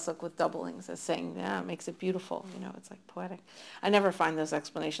explains a pasuk with doublings as saying, it makes it beautiful. It's like poetic. I never find those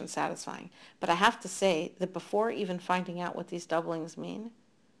explanations satisfying. But I have to say that before even finding out what these doublings mean,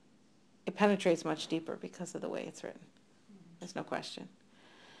 it penetrates much deeper because of the way it's written. There's no question.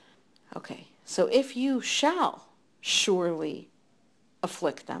 Okay, so if you shall surely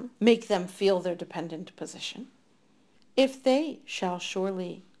afflict them, make them feel their dependent position, if they shall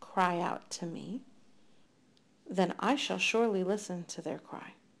surely cry out to me, then I shall surely listen to their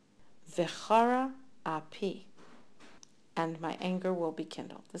cry. וחרה api, and my anger will be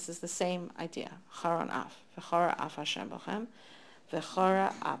kindled. This is the same idea. Charon af. וחרה af Hashem bochem.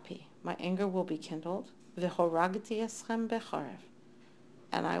 וחרה api. My anger will be kindled. V'horagti eschem becharev.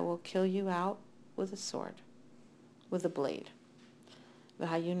 And I will kill you out with a sword, with a blade.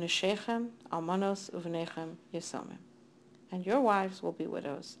 V'hayu neshechem almanos uvnechem yesomim. And your wives will be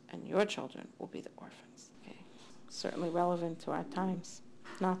widows, and your children will be the orphans. Okay. Certainly relevant to our times,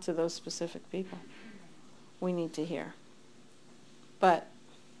 not to those specific people. We need to hear. But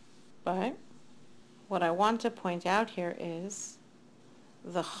what I want to point out here is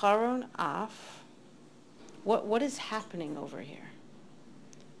the charon af. What is happening over here?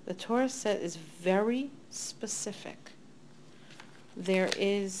 The Torah is very specific. There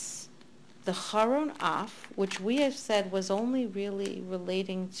is the charon af, which we have said was only really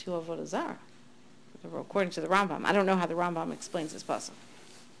relating to avodah zarah, according to the Rambam. I don't know how the Rambam explains this puzzle.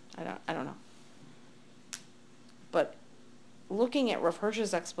 I don't know. But looking at Rav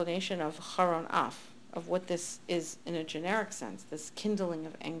Hirsch's explanation of charon af, of what this is in a generic sense, this kindling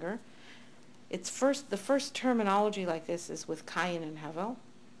of anger, the first terminology like this is with Cain and Havel,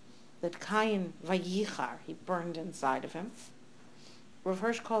 that Cain vayichar, he burned inside of him. Rav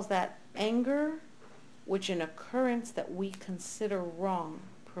Hirsch calls that anger, which an occurrence that we consider wrong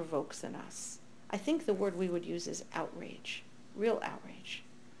provokes in us. I think the word we would use is outrage, real outrage.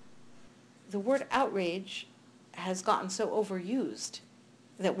 The word outrage has gotten so overused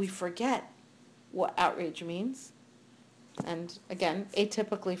that we forget what outrage means. And again,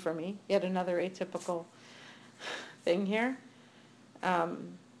 atypically for me, yet another atypical thing here, I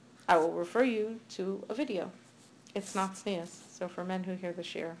will refer you to a video. It's not sneas. So for men who hear the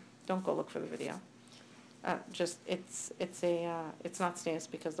shir, don't go look for the video. It's not sneas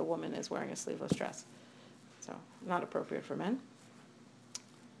because the woman is wearing a sleeveless dress. So not appropriate for men.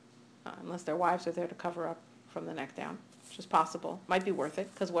 Unless their wives are there to cover up from the neck down, which is possible. Might be worth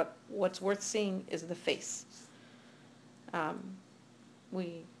it, because what's worth seeing is the face.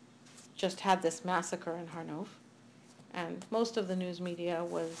 We just had this massacre in Harnov, and most of the news media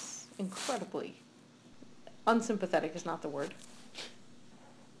was incredibly unsympathetic is not the word.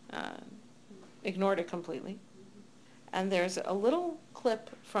 Ignored it completely. And there's a little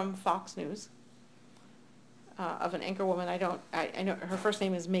clip from Fox News of an anchor woman. I know her first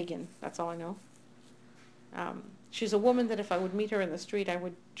name is Megan. That's all I know. She's a woman that if I would meet her in the street, I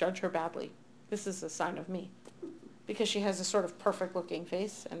would judge her badly. This is a sign of me, because she has a sort of perfect-looking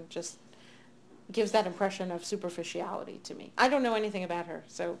face and just gives that impression of superficiality to me. I don't know anything about her,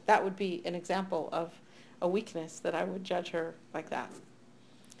 so that would be an example of a weakness that I would judge her like that.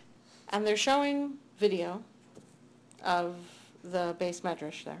 And they're showing video of the base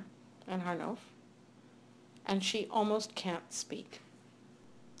medrash there in Harnov, and she almost can't speak.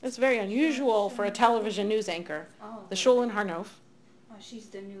 It's very unusual for a television news anchor. The shul in Harnov. Oh, she's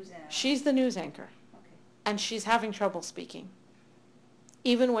the news anchor. She's the news anchor. Okay. And she's having trouble speaking.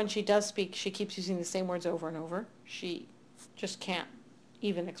 Even when she does speak, she keeps using the same words over and over. She just can't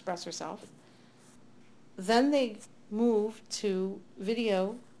even express herself. Then they move to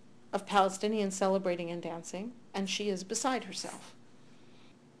video of Palestinians celebrating and dancing, and she is beside herself.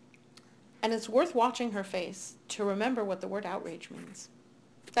 And it's worth watching her face to remember what the word outrage means.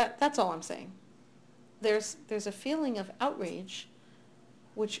 That's all I'm saying. There's a feeling of outrage,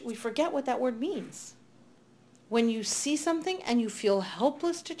 which we forget what that word means. When you see something and you feel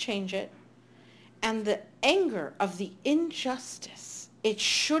helpless to change it, and the anger of the injustice, it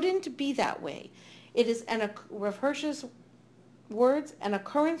shouldn't be that way. It is, Rav Hirsch's words, an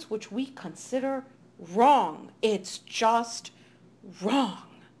occurrence which we consider wrong. It's just wrong.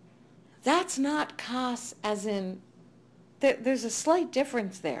 That's not kas as in, there's a slight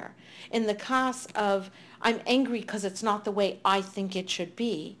difference there in the kas of I'm angry because it's not the way I think it should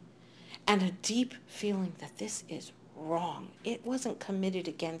be, and a deep feeling that this is wrong. It wasn't committed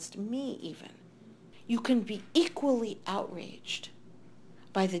against me even. You can be equally outraged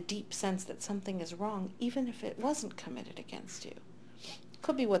by the deep sense that something is wrong, even if it wasn't committed against you.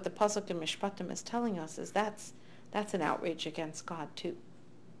 Could be what the pasuk in Mishpatim is telling us is that's an outrage against God too,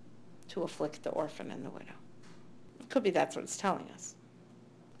 to afflict the orphan and the widow. It could be that's what it's telling us.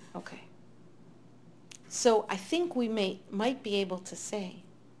 Okay. So I think we might be able to say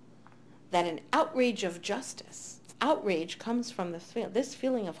that an outrage of justice, outrage comes from this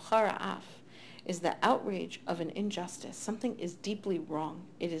feeling of וחרה is the outrage of an injustice. Something is deeply wrong.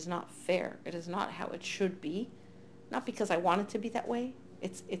 It is not fair. It is not how it should be. Not because I want it to be that way.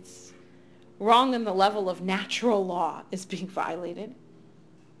 It's wrong in the level of natural law is being violated.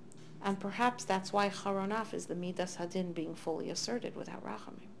 And perhaps that's why charonaf is the midas hadin being fully asserted without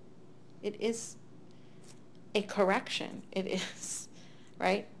rachamim. It is a correction. It is,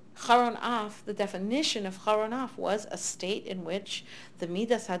 right? Charonaf, the definition of charonaf was a state in which the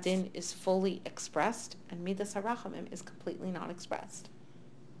midas hadin is fully expressed and midas harachamim is completely not expressed.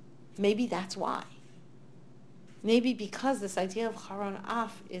 Maybe that's why. Maybe because this idea of charon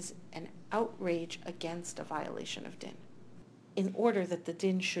af is an outrage against a violation of din, in order that the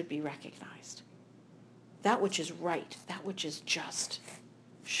din should be recognized. That which is right, that which is just,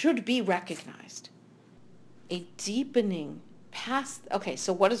 should be recognized. A deepening past, okay,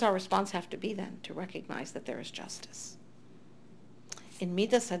 so what does our response have to be then? To recognize that there is justice. In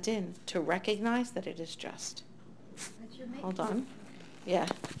midas hadin, to recognize that it is just. Hold on. Yeah,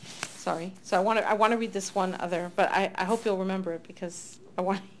 sorry. So I want to read this one other, but I hope you'll remember it because I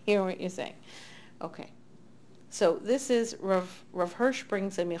want to hear what you're saying. Okay. So this is Rav Hirsch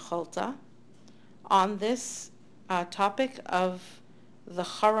brings a Michalta on this topic of the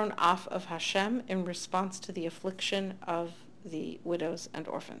charon af of Hashem in response to the affliction of the widows and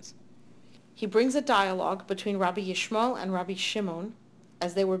orphans. He brings a dialogue between Rabbi Yishmael and Rabbi Shimon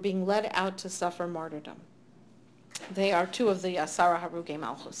as they were being led out to suffer martyrdom. They are two of the Asara Harugei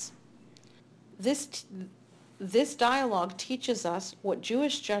Malchus. This dialogue teaches us what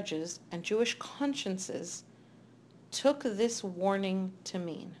Jewish judges and Jewish consciences took this warning to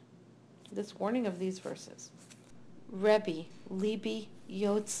mean. This warning of these verses. Rebbe, libi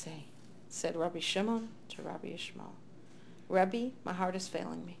yotze, said Rabbi Shimon to Rabbi Yishmael. Rebbe, my heart is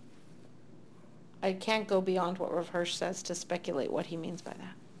failing me. I can't go beyond what Rav Hirsch says to speculate what he means by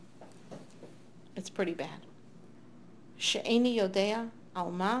that. It's pretty bad. She'eni yodea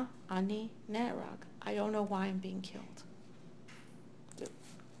alma ani ne'erag. I don't know why I'm being killed.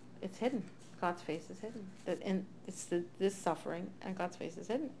 It's hidden. God's face is hidden. And it's this suffering, and God's face is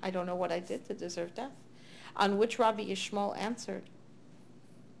hidden. I don't know what I did to deserve death. On which Rabbi Yishmael answered,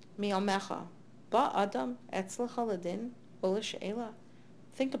 Mi omecha, ba adam etzlecha ladin ula she'ela.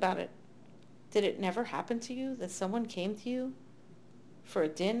 Think about it. Did it never happen to you that someone came to you for a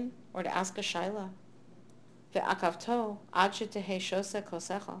din or to ask a shaila? Ve'akavto ad shetehe shose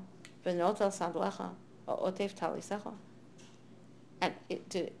kosecha v'notel sandlecha o otev talisecha. And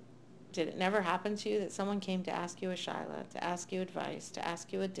did it never happen to you that someone came to ask you a shaila, to ask you advice, to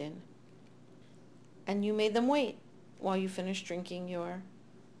ask you a din, and you made them wait while you finished drinking your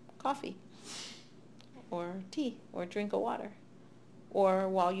coffee or tea or drink of water, or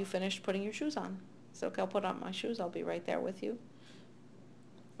while you finished putting your shoes on? So, okay, I'll put on my shoes, I'll be right there with you.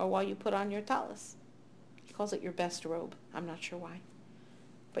 Or while you put on your talis. He calls it your best robe. I'm not sure why.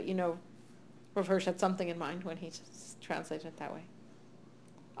 But you know, Rav Hirsch had something in mind when he translated it that way.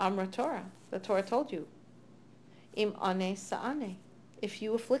 Amra Torah, the Torah told you, Im ane sa'ane, if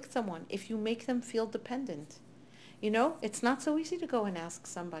you afflict someone, if you make them feel dependent. You know, it's not so easy to go and ask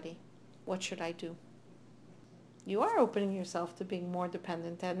somebody, what should I do? You are opening yourself to being more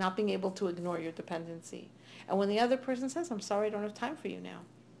dependent and not being able to ignore your dependency. And when the other person says, I'm sorry, I don't have time for you now.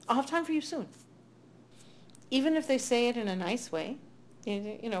 I'll have time for you soon. Even if they say it in a nice way,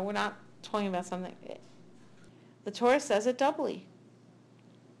 you know, we're not talking about something. The Torah says it doubly.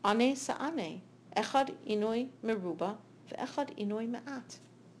 Ane sa'ane, echad inui meruba, ve'echad inui me'at.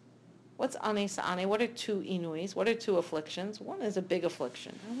 What's ane sa'ane? What are two inuis? What are two afflictions? One is a big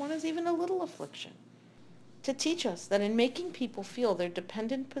affliction, and one is even a little affliction. To teach us that in making people feel their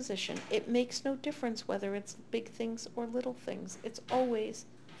dependent position, it makes no difference whether it's big things or little things. It's always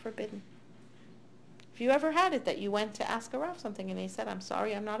forbidden. If you ever had it that you went to ask a Rav something and he said, I'm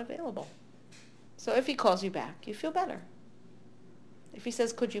sorry, I'm not available. So if he calls you back, you feel better. If he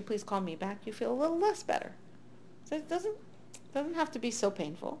says, could you please call me back, you feel a little less better. So it doesn't have to be so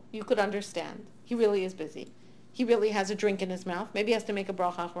painful. You could understand. He really is busy. He really has a drink in his mouth. Maybe he has to make a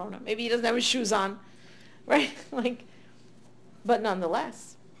bracha achrona. Maybe he doesn't have his shoes on. Right? But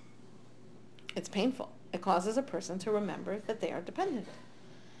nonetheless, it's painful. It causes a person to remember that they are dependent.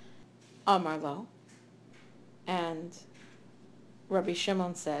 Amar lo, and Rabbi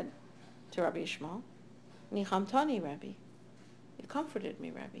Shimon said to Rabbi Yishmael, Nichamtani, Rabbi. You comforted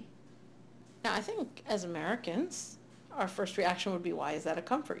me, Rabbi. Now, I think as Americans, our first reaction would be, why is that a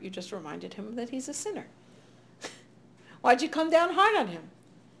comfort? You just reminded him that he's a sinner. Why'd you come down hard on him?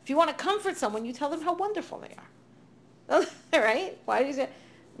 If you want to comfort someone, you tell them how wonderful they are. Right? Why do you say?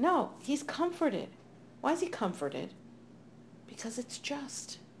 No, he's comforted. Why is he comforted? Because it's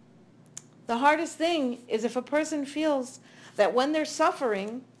just. The hardest thing is if a person feels that when they're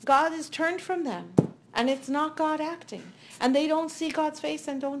suffering, God is turned from them, and it's not God acting, and they don't see God's face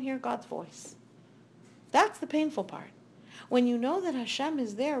and don't hear God's voice. That's the painful part. When you know that Hashem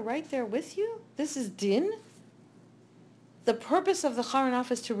is there, right there with you, this is din. The purpose of the charon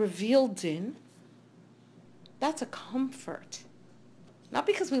af is to reveal din. That's a comfort. Not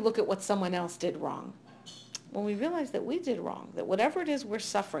because we look at what someone else did wrong. when we realize that we did wrong, that whatever it is we're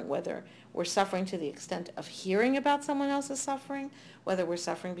suffering, whether we're suffering to the extent of hearing about someone else's suffering, whether we're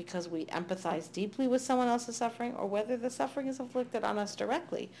suffering because we empathize deeply with someone else's suffering, or whether the suffering is inflicted on us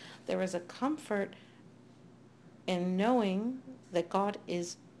directly, there is a comfort in knowing that God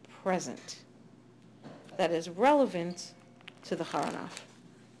is present, that is relevant to the Haranaf.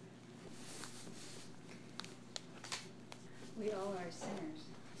 We all are sinners,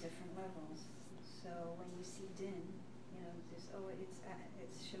 different levels. So when you see din,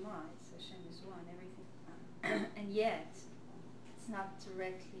 it's Shema, it's Hashem is one, everything, and yet it's not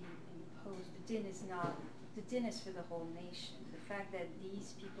directly imposed. The din is for the whole nation. The fact that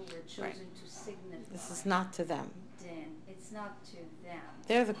these people were chosen to signify. This is not to them. Din, it's not to them.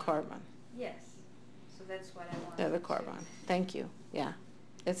 They're the korban. Yes. So that's what I want. They're the korban. Thank you. Yeah.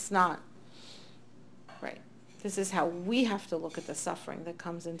 It's not. Right. This is how we have to look at the suffering that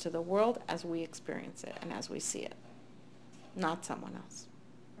comes into the world as we experience it and as we see it, not someone else.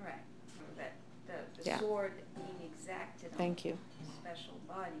 Right. The sword being exacted Thank you. on a special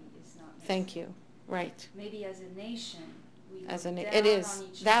body is not. Thank you. Right. Maybe as a nation, we as look an down it is on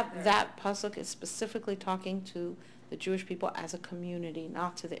each that other. that pasuk is specifically talking to the Jewish people as a community,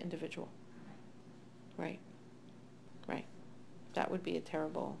 not to the individual. Right. Right. That would be a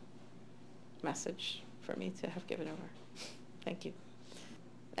terrible message for me to have given over. Thank you.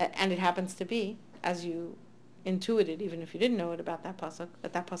 And it happens to be, as you intuited, even if you didn't know it about that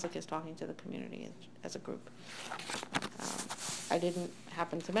pasuk is talking to the community as a group. I didn't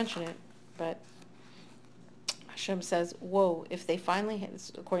happen to mention it, but Hashem says, woe, if they finally,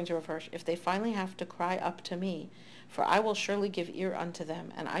 according to Rav Hirsch, if they finally have to cry up to me, for I will surely give ear unto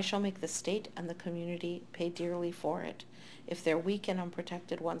them, and I shall make the state and the community pay dearly for it, if their weak and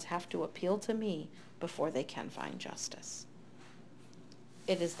unprotected ones have to appeal to me before they can find justice.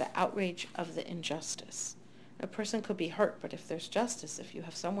 It is the outrage of the injustice. A person could be hurt, but if there's justice, if you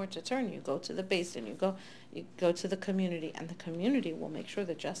have somewhere to turn, you go to the base and you go to the community, and the community will make sure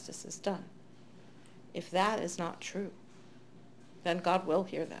that justice is done. If that is not true, then God will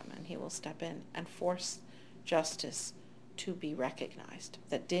hear them and he will step in and force justice to be recognized,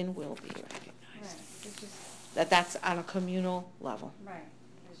 that din will be recognized. Right. That's on a communal level. Right.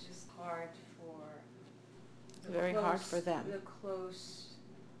 It's just hard for hard for them. The close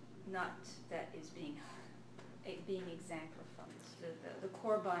nut that is being exemplified. The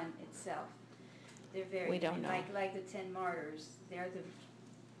korban itself. They're very. We don't know. Like the 10 martyrs. They're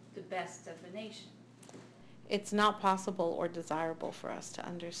the best of the nation. It's not possible or desirable for us to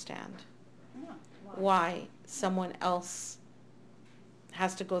understand No. why someone else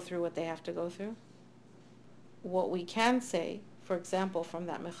has to go through what they have to go through. What we can say, for example, from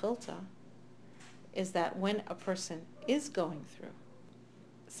that Mechilta, is that when a person is going through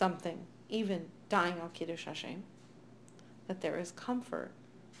something, even dying al Kiddush Hashem, that there is comfort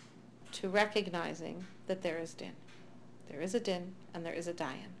to recognizing that there is din. There is a din and there is a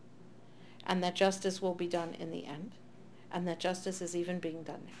dayan. And that justice will be done in the end, and that justice is even being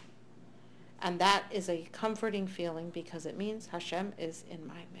done now. And that is a comforting feeling because it means Hashem is in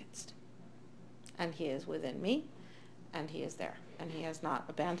my midst. And he is within me, and he is there. And he has not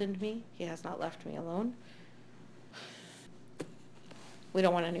abandoned me. He has not left me alone. We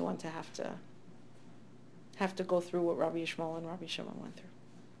don't want anyone to have to go through what Rabbi Yishmael and Rabbi Shimon went through.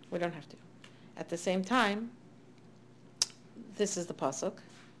 We don't have to. At the same time, this is the pasuk.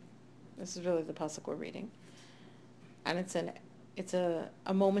 This is really the pasuk we're reading. And it's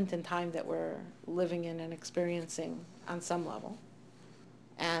a moment in time that we're living in and experiencing on some level.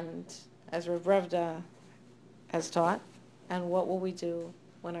 And as Rav Revda has taught, and what will we do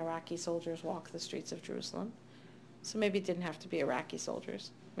when Iraqi soldiers walk the streets of Jerusalem? So maybe it didn't have to be Iraqi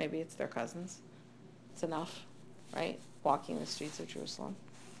soldiers. Maybe it's their cousins. It's enough, right? Walking the streets of Jerusalem.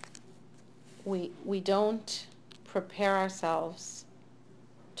 We don't prepare ourselves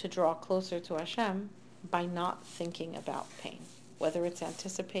to draw closer to Hashem by not thinking about pain, whether it's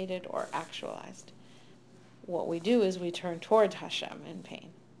anticipated or actualized. What we do is we turn toward Hashem in pain,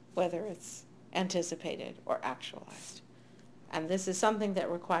 whether it's anticipated or actualized. And this is something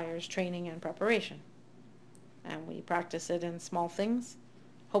that requires training and preparation. And we practice it in small things,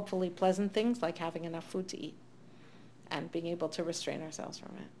 hopefully pleasant things like having enough food to eat and being able to restrain ourselves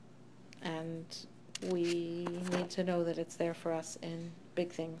from it. And we need to know that it's there for us in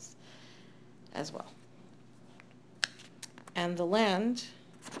big things as well. And the land,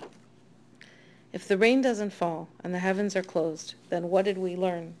 if the rain doesn't fall and the heavens are closed, then what did we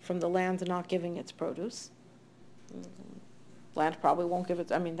learn from the land not giving its produce? Land probably won't give it,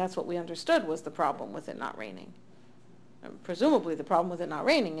 that's what we understood was the problem with it not raining. And presumably the problem with it not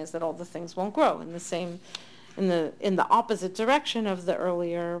raining is that all the things won't grow in the same in the opposite direction of the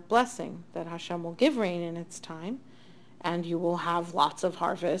earlier blessing, that Hashem will give rain in its time, and you will have lots of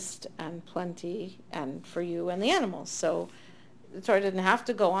harvest and plenty, and for you and the animals. So the Torah didn't have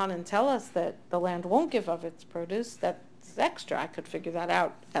to go on and tell us that the land won't give of its produce. That's extra. I could figure that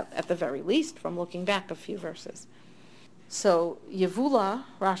out at the very least from looking back a few verses. So Yevula,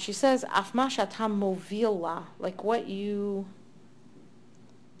 Rashi says, Afma shatam movila, like what you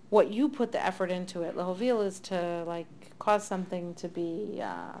put the effort into it. Lehovil is to like cause something to be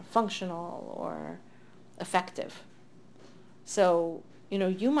functional or effective. So,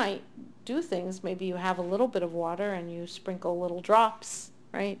 you might do things, maybe you have a little bit of water and you sprinkle little drops,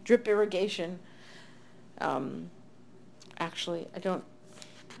 right? Drip irrigation. Actually, I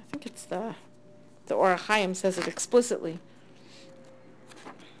think it's the Orach Chaim says it explicitly,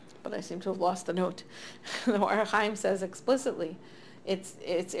 but I seem to have lost the note. The Orach Chaim says explicitly,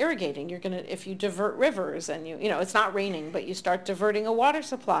 it's irrigating. You're gonna, if you divert rivers and it's not raining, but you start diverting a water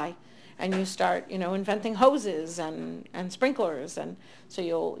supply, and you start, inventing hoses and sprinklers, and so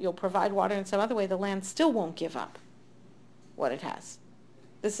you'll provide water in some other way. The land still won't give up what it has.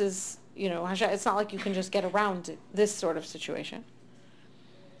 This is, it's not like you can just get around this sort of situation.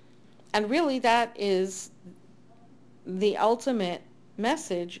 And really, that is the ultimate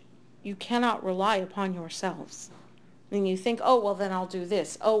message. You cannot rely upon yourselves. And you think, oh, well, then I'll do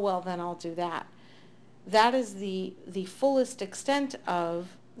this. Oh, well, then I'll do that. That is the fullest extent of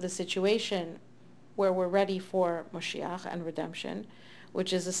the situation where we're ready for Moshiach and redemption,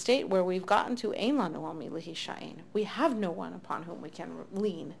 which is a state where we've gotten to Ein lanu al mi lehishayin. We have no one upon whom we can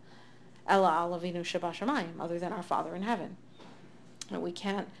lean, Ela al Avinu shebashamayim, other than our Father in heaven. And we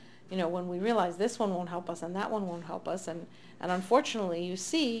can't, when we realize this one won't help us and that one won't help us, and unfortunately you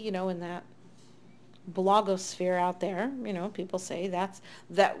see, in that blogosphere out there, people say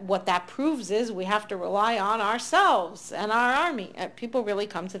what that proves is we have to rely on ourselves and our army. People really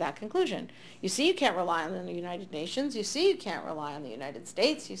come to that conclusion. You see, you can't rely on the United Nations. You see, you can't rely on the United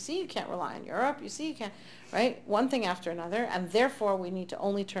States. You see, you can't rely on Europe. You see, you can't, right? One thing after another, and therefore we need to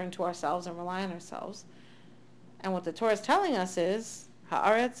only turn to ourselves and rely on ourselves. And what the Torah is telling us is,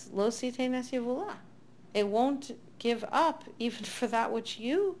 Haaretz lo sitenes yevula. It won't give up even for that which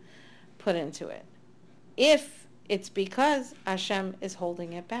you put into it, if it's because Hashem is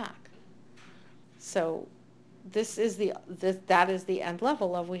holding it back. So that is the end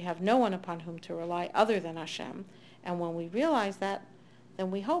level of we have no one upon whom to rely other than Hashem. And when we realize that, then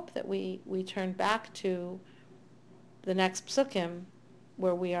we hope that we turn back to the next psukim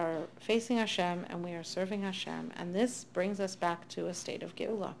where we are facing Hashem and we are serving Hashem. And this brings us back to a state of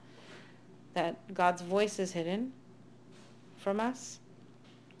Geulah, that God's voice is hidden from us.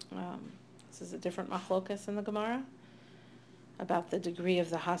 This is a different machlokas in the Gemara about the degree of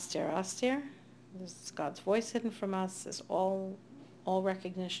the hastir astir. There's God's voice hidden from us. There's all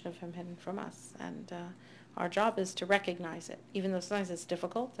recognition of Him hidden from us, and our job is to recognize it, even though sometimes it's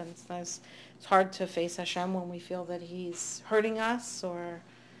difficult and sometimes it's hard to face Hashem when we feel that He's hurting us or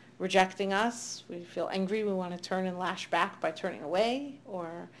rejecting us. We feel angry. We want to turn and lash back by turning away,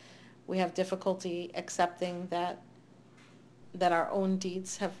 or we have difficulty accepting that our own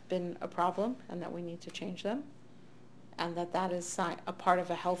deeds have been a problem and that we need to change them, and that is a part of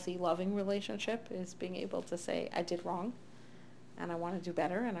a healthy, loving relationship, is being able to say, I did wrong, and I want to do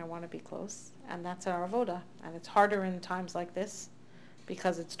better, and I want to be close. And that's our avoda. And it's harder in times like this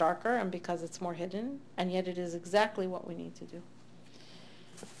because it's darker and because it's more hidden, and yet it is exactly what we need to do.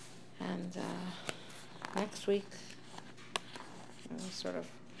 And next week, we sort of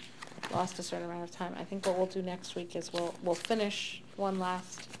lost a certain amount of time. I think what we'll do next week is we'll finish one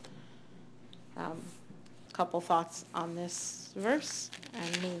last couple thoughts on this verse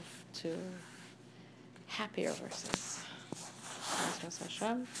and move to happier verses.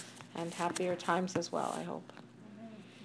 And happier times as well, I hope.